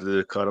decided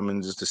to cut him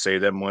and just to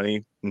save that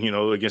money,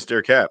 against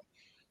their cap.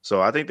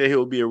 So I think that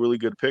he'll be a really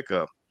good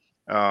pickup.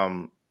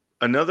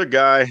 Another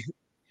guy.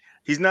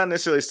 He's not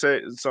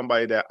necessarily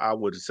somebody that I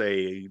would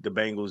say the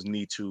Bengals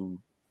need to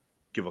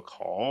give a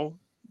call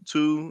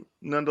to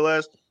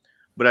nonetheless.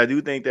 But I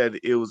do think that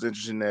it was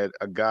interesting that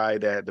a guy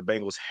that the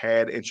Bengals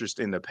had interest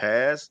in the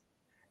past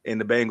and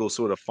the Bengals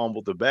sort of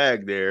fumbled the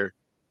bag there,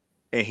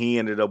 and he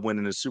ended up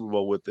winning the Super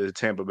Bowl with the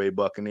Tampa Bay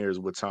Buccaneers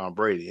with Tom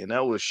Brady, and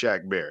that was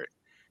Shaq Barrett.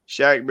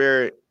 Shaq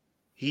Barrett,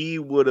 he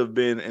would have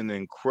been an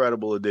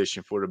incredible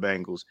addition for the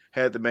Bengals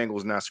had the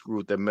Bengals not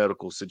screwed that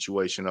medical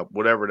situation up,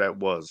 whatever that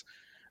was.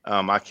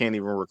 I can't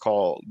even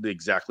recall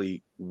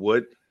exactly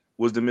what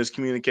was the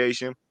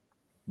miscommunication,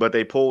 but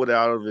they pulled it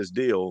out of his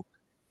deal,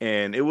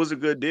 and it was a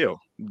good deal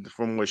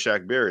from what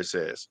Shaq Barrett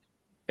says.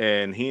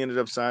 And he ended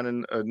up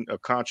signing a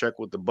contract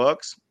with the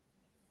Bucs.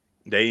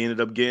 They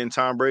ended up getting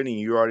Tom Brady, and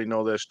you already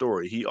know that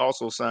story. He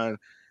also signed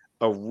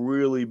a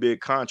really big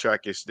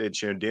contract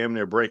extension, damn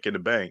near breaking the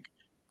bank.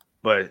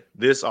 But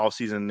this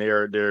offseason,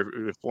 they're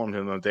informed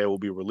him that they will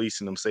be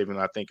releasing them, saving,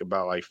 I think,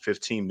 about like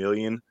 $15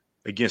 million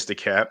against the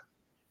cap.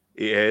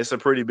 Yeah, it's a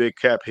pretty big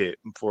cap hit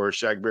for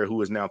Shaq Barrett, who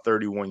is now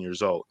 31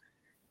 years old.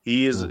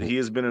 He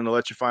has been an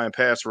electrifying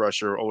pass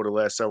rusher over the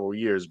last several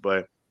years,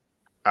 but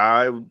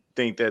I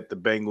think that the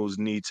Bengals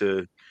need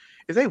to,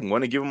 if they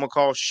want to give him a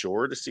call,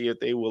 sure, to see if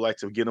they would like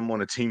to get him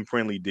on a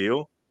team-friendly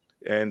deal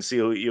and see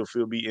if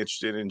he'll be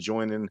interested in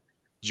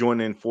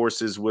joining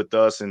forces with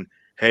us and,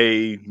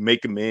 hey,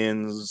 make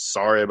amends,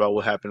 sorry about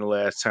what happened the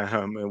last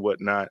time and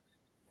whatnot.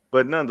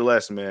 But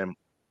nonetheless, man,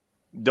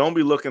 don't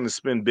be looking to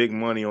spend big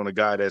money on a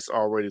guy that's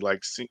already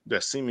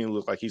that seemingly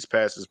look like he's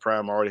past his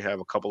prime, already have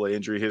a couple of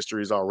injury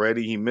histories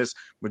already. He missed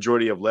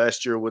majority of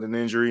last year with an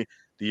injury,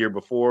 the year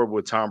before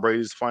with Tom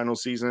Brady's final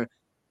season.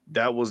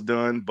 That was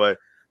done. But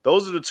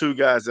those are the two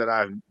guys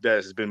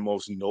that's been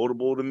most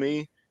notable to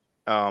me.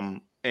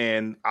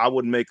 And I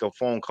would make a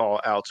phone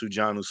call out to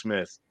Jonnu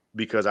Smith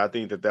because I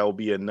think that will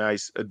be a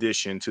nice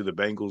addition to the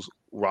Bengals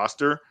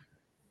roster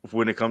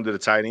when it comes to the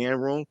tight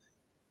end room,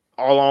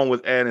 along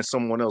with adding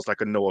someone else like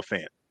a Noah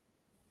Fant.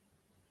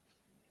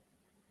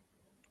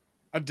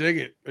 I dig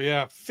it.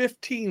 Yeah,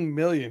 $15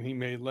 million he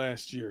made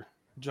last year.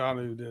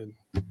 Jonnu did.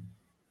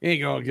 He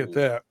ain't gonna get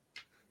that.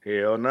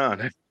 Hell no.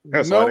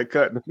 That's why they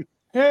cut.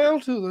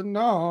 Hell to the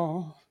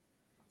no.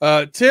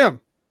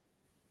 Tim,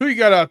 who you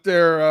got out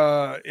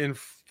there in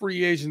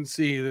free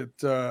agency that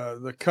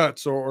the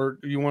cuts, or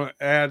you want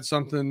to add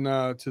something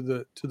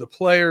to the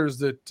players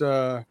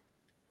that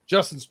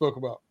Justin spoke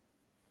about?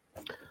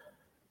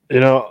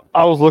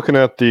 I was looking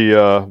at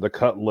the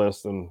cut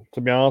list, and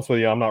to be honest with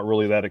you, I'm not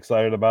really that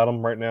excited about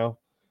them right now.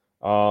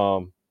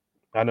 I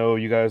know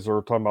you guys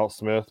are talking about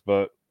Smith,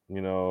 but I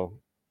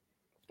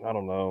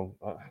don't know.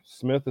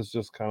 Smith is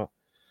just kind of.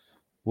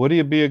 Would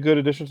he be a good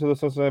addition to the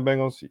Cincinnati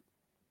Bengals?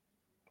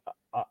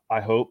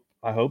 I hope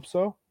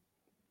so.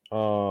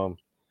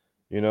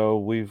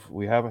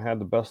 We haven't had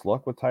the best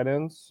luck with tight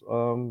ends,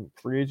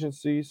 free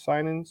agency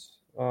signings,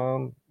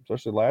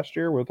 especially last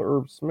year with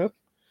Irv Smith,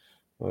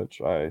 which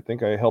I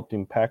think I helped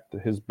him pack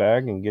his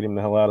bag and get him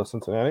the hell out of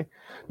Cincinnati.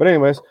 But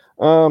anyways,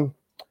 I'm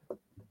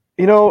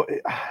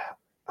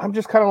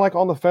just kind of like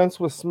on the fence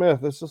with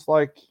Smith. It's just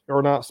like,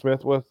 or not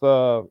Smith, with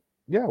Smith.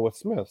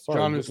 Sorry,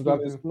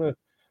 Jonnu Smith.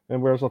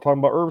 And we're also talking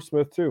about Irv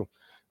Smith too.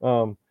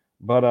 I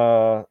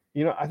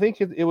think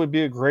it would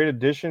be a great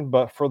addition,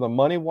 but for the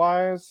money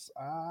wise,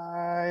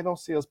 I don't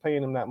see us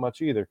paying him that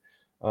much either.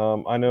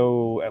 I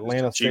know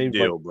Atlanta saved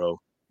deal, bro.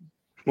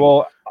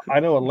 Well, I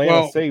know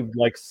Atlanta saved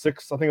like $6. I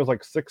think it was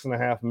like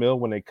 $6.5 million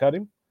when they cut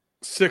him.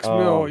 $6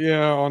 million,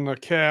 yeah, on the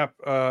cap.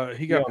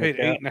 He got paid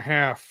 $8.5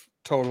 million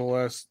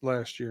total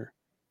last year.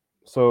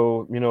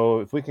 So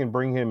if we can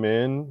bring him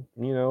in,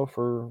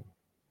 for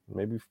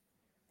maybe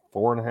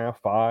 4.5,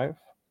 5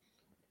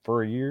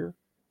 for a year.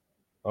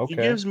 Okay. He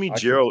gives me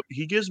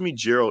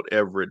Gerald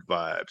Everett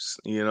vibes,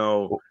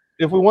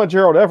 If we want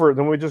Gerald Everett,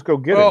 then we just go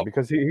get him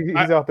because he's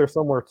out there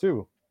somewhere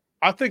too.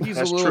 I think he's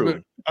I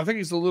think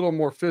he's a little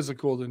more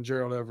physical than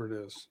Gerald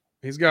Everett is.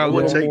 He's got a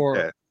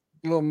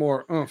little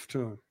more oomph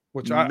to him,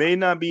 which may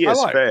not be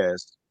as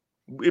fast.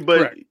 But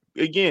correct.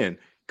 Again,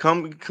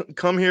 come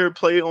here,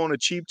 play on a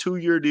cheap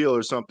 2-year deal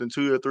or something,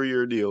 2 or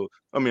 3-year deal.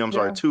 I mean, I'm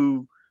sorry,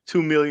 $2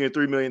 million,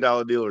 $3 million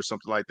deal or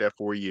something like that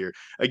for a year.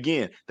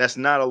 Again, that's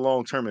not a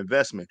long-term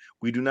investment.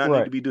 We do not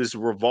need to be this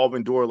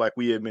revolving door like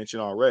we had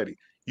mentioned already.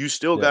 You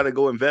still got to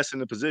go invest in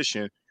the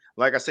position.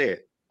 Like I said,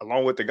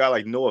 along with the guy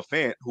like Noah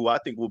Fant, who I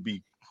think will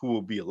be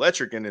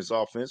electric in this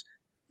offense.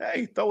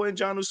 Hey, throw in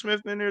Jonnu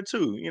Smith in there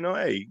too.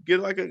 Hey, get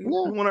you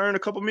want to earn a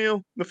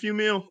few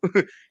mil,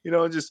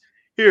 just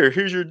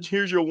here's your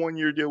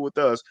 1-year deal with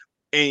us.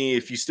 And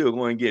if you still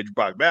going to get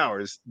Brock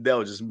Bowers,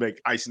 they'll just make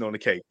icing on the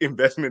cake.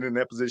 Investment in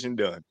that position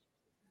done.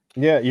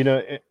 Yeah,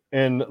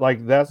 and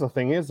like that's the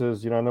thing is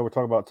I know we're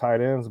talking about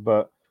tight ends,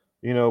 but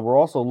we're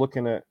also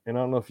looking at, and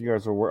I don't know if you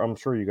guys are aware, I'm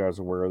sure you guys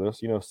are aware of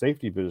this,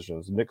 safety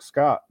positions. Nick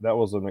Scott, that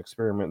was an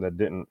experiment that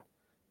didn't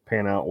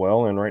pan out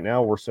well, and right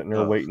now we're sitting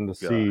there waiting to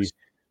see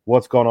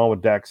what's going on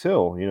with Dax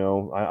Hill.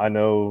 I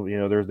know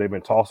they've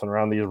been tossing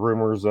around these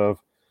rumors of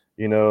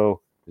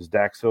is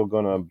Dax Hill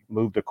going to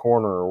move the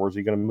corner, or is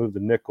he going to move the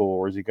nickel,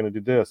 or is he going to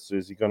do this?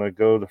 Is he going to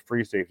go to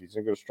free safety? Is he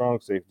going to go to strong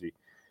safety?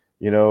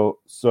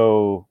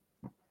 So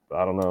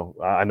I don't know.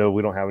 I know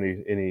we don't have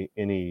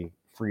any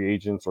free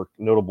agents or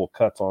notable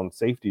cuts on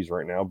safeties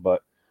right now,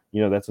 but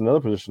that's another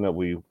position that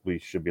we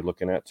should be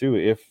looking at too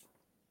if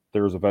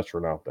there's a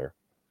veteran out there.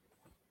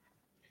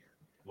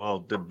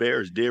 Well, the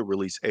Bears did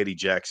release Eddie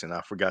Jackson.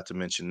 I forgot to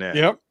mention that.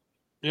 Yep.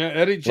 Yeah,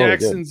 Eddie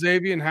Jackson,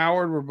 Xavier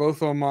Howard were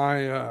both on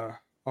my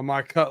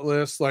cut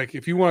list. Like,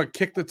 if you want to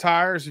kick the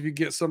tires, if you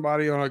get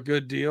somebody on a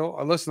good deal.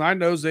 Listen, I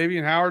know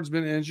Xavier Howard's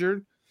been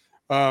injured.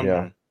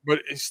 But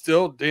he's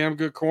still damn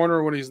good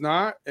corner when he's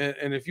not.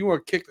 And if you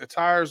want to kick the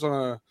tires on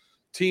a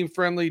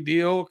team-friendly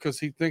deal because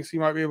he thinks he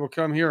might be able to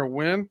come here and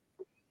win,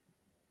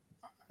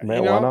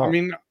 man, why not? I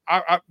mean,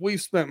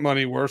 we've spent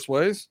money worse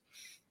ways.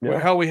 Yeah. Well,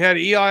 hell, we had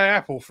Eli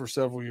Apple for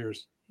several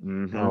years.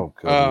 Mm-hmm. Oh,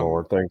 good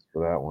Lord. Thanks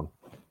for that one.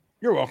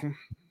 You're welcome.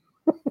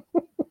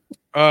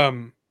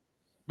 But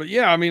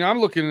yeah, I mean, I'm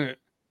looking at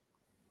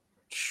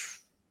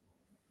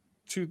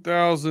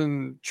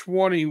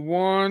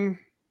 2021.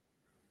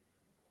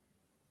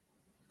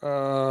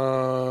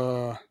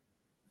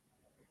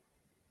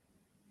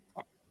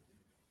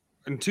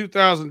 In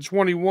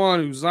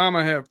 2021,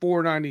 Uzama had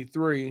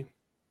 493.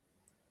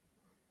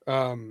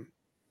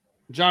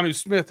 Jonnu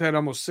Smith had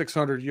almost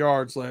 600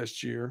 yards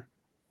last year.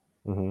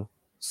 Mm-hmm.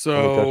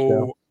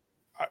 So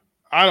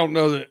I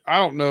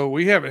don't know.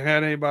 We haven't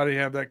had anybody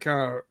have that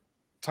kind of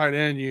tight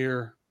end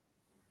year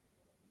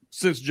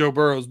since Joe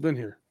Burrow's been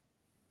here.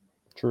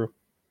 True.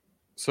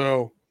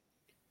 So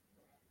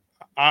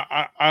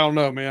I don't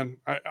know, man.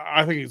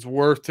 I think it's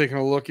worth taking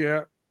a look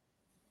at.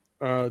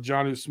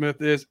 Jonnu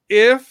Smith is,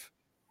 if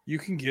you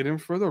can get him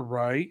for the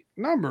right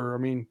number. I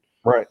mean,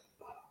 right.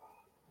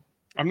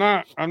 I'm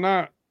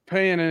not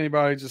paying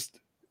anybody, just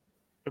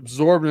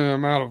absorbing an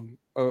amount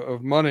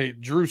of money.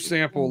 Drew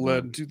Sample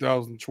led in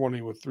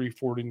 2020 with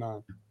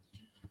 349.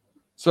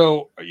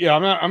 So yeah,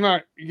 I'm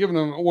not giving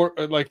them, or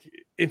like,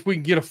 if we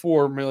can get a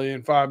 $4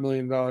 million, $5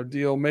 million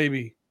deal,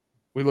 maybe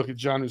we look at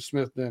Jonnu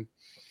Smith then.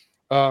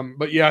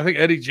 But yeah, I think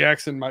Eddie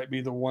Jackson might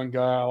be the one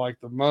guy I like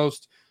the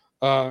most.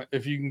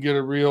 If you can get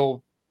a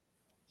real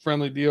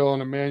friendly deal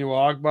on Emmanuel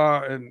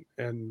Ogbah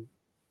and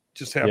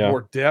just have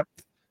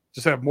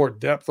more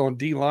depth on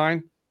D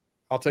line,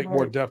 I'll take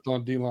more depth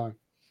on D line.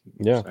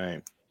 Yeah.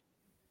 Same.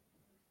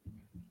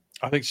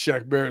 I think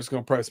Shaq Barrett's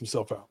going to price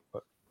himself out.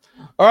 But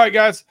all right,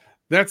 guys,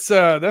 that's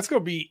going to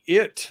be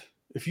it.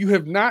 If you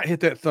have not hit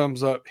that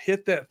thumbs up,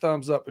 hit that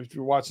thumbs up if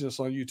you're watching this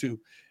on YouTube.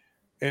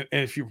 And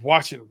if you're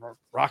watching,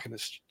 rocking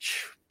this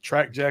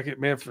track jacket,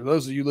 man, for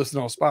those of you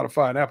listening on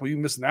Spotify and Apple, you're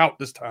missing out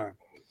this time.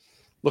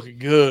 Looking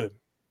good.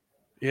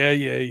 Yeah.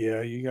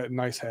 You got a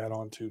nice hat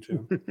on too,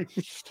 Tim.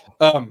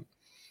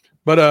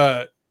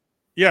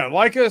 Yeah,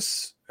 like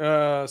us,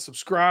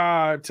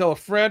 subscribe, tell a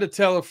friend to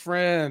tell a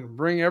friend,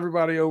 bring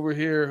everybody over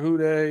here,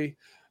 Houday,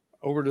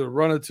 over to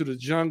Runnin to the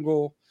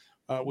Jungle.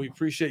 We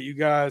appreciate you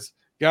guys.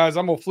 Guys,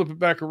 I'm going to flip it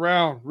back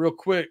around real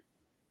quick.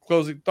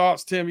 Closing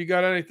thoughts. Tim, you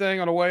got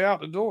anything on the way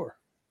out the door?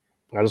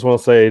 I just want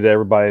to say to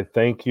everybody,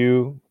 thank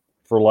you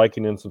for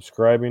liking and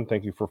subscribing.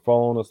 Thank you for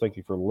following us. Thank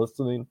you for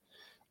listening.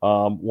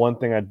 One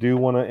thing I do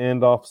want to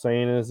end off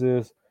saying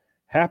is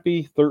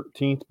happy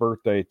 13th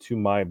birthday to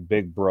my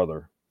big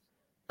brother.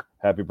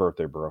 Happy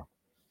birthday, bro.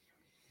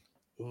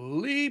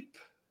 Leap.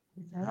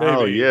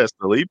 Oh, baby. yes,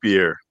 the leap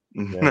year.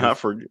 Yeah,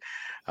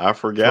 I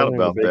forgot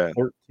about that.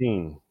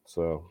 13.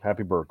 So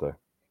happy birthday.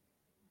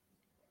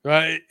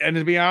 Right. And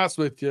to be honest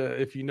with you,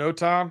 if you know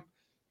Tom,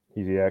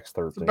 he's the X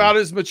 13. It's about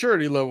his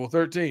maturity level,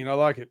 13. I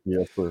like it.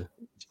 Yes, sir.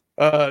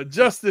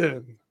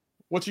 Justin,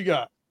 what you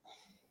got?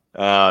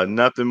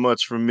 Nothing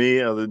much from me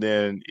other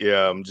than,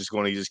 I'm just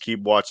going to just keep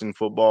watching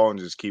football and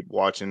just keep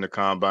watching the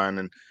combine.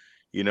 And,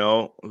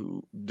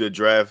 the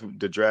draft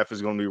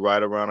is going to be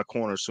right around the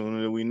corner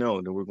sooner than we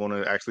know. Then we're going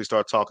to actually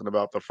start talking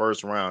about the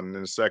first round and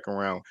then the second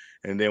round.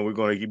 And then we're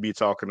going to be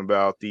talking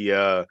about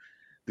the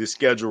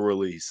schedule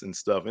release and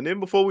stuff. And then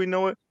before we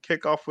know it,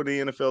 kickoff for the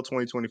NFL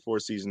 2024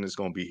 season is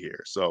going to be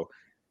here. So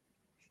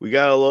we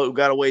got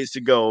a ways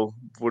to go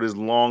for this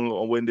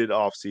long-winded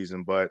off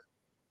season, but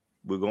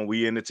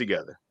we in it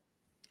together.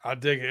 I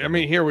dig it. I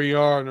mean, here we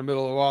are in the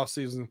middle of off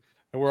season,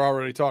 and we're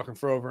already talking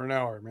for over an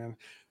hour, man.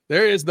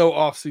 There is no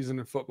off season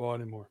in football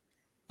anymore.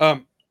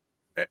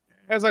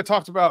 As I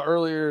talked about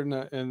earlier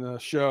in the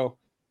show,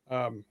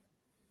 a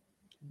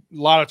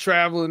lot of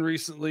traveling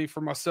recently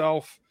for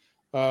myself.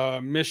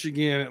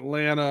 Michigan,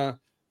 Atlanta,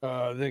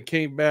 then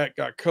came back,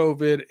 got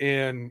COVID,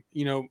 and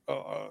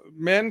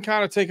men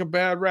kind of take a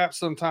bad rap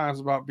sometimes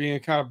about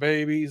being kind of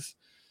babies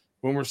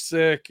when we're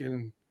sick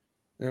and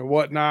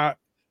whatnot,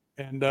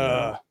 and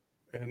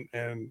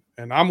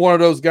I'm one of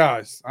those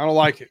guys. I don't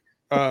like it.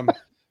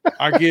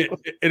 I get,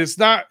 and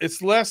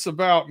it's less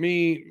about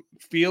me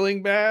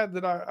feeling bad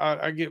that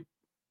I get,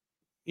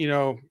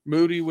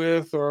 moody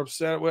with or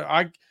upset with.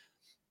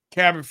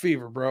 Cabin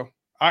fever, bro.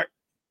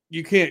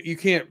 You can't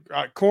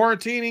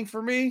quarantining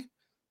for me,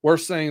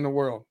 worst thing in the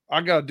world.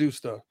 I got to do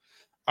stuff.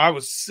 I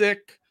was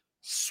sick,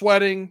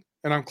 sweating,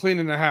 and I'm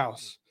cleaning the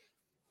house.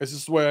 It's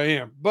just the way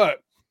I am. But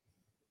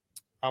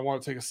I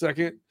want to take a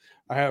second.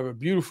 I have a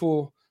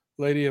beautiful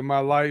lady in my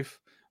life.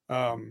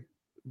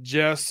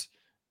 Jess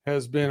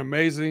has been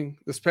amazing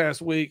this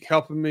past week,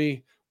 helping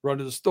me run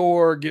to the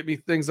store, get me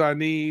things I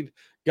need,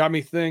 got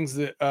me things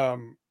that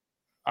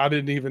I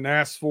didn't even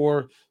ask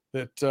for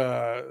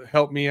that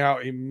helped me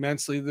out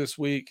immensely this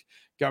week,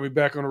 got me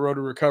back on the road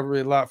to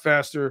recovery a lot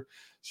faster.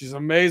 She's an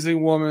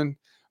amazing woman.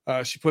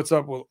 She puts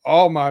up with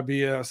all my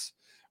BS.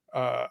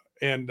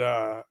 And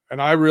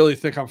I really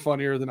think I'm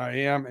funnier than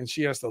I am, and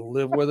she has to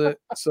live with it.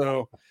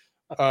 So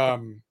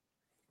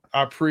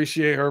I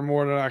appreciate her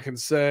more than I can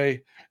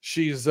say.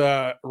 She's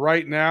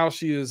right now,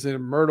 she is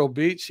in Myrtle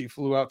Beach. She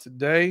flew out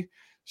today.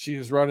 She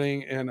is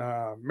running in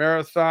a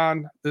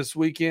marathon this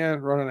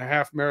weekend, running a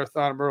half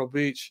marathon at Myrtle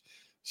Beach.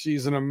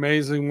 She's an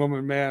amazing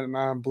woman, man, and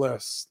I'm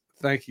blessed.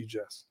 Thank you,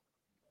 Jess.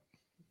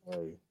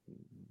 Hey,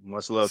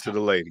 much love to the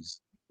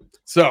ladies.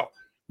 So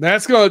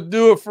that's going to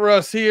do it for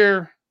us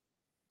here.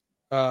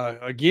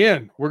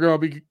 Again, we're going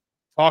to be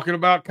talking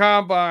about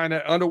Combine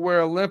at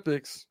Underwear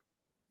Olympics.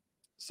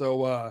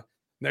 So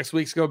next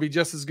week's going to be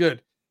just as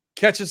good.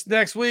 Catch us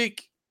next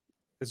week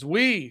as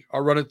we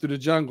are running through the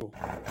jungle.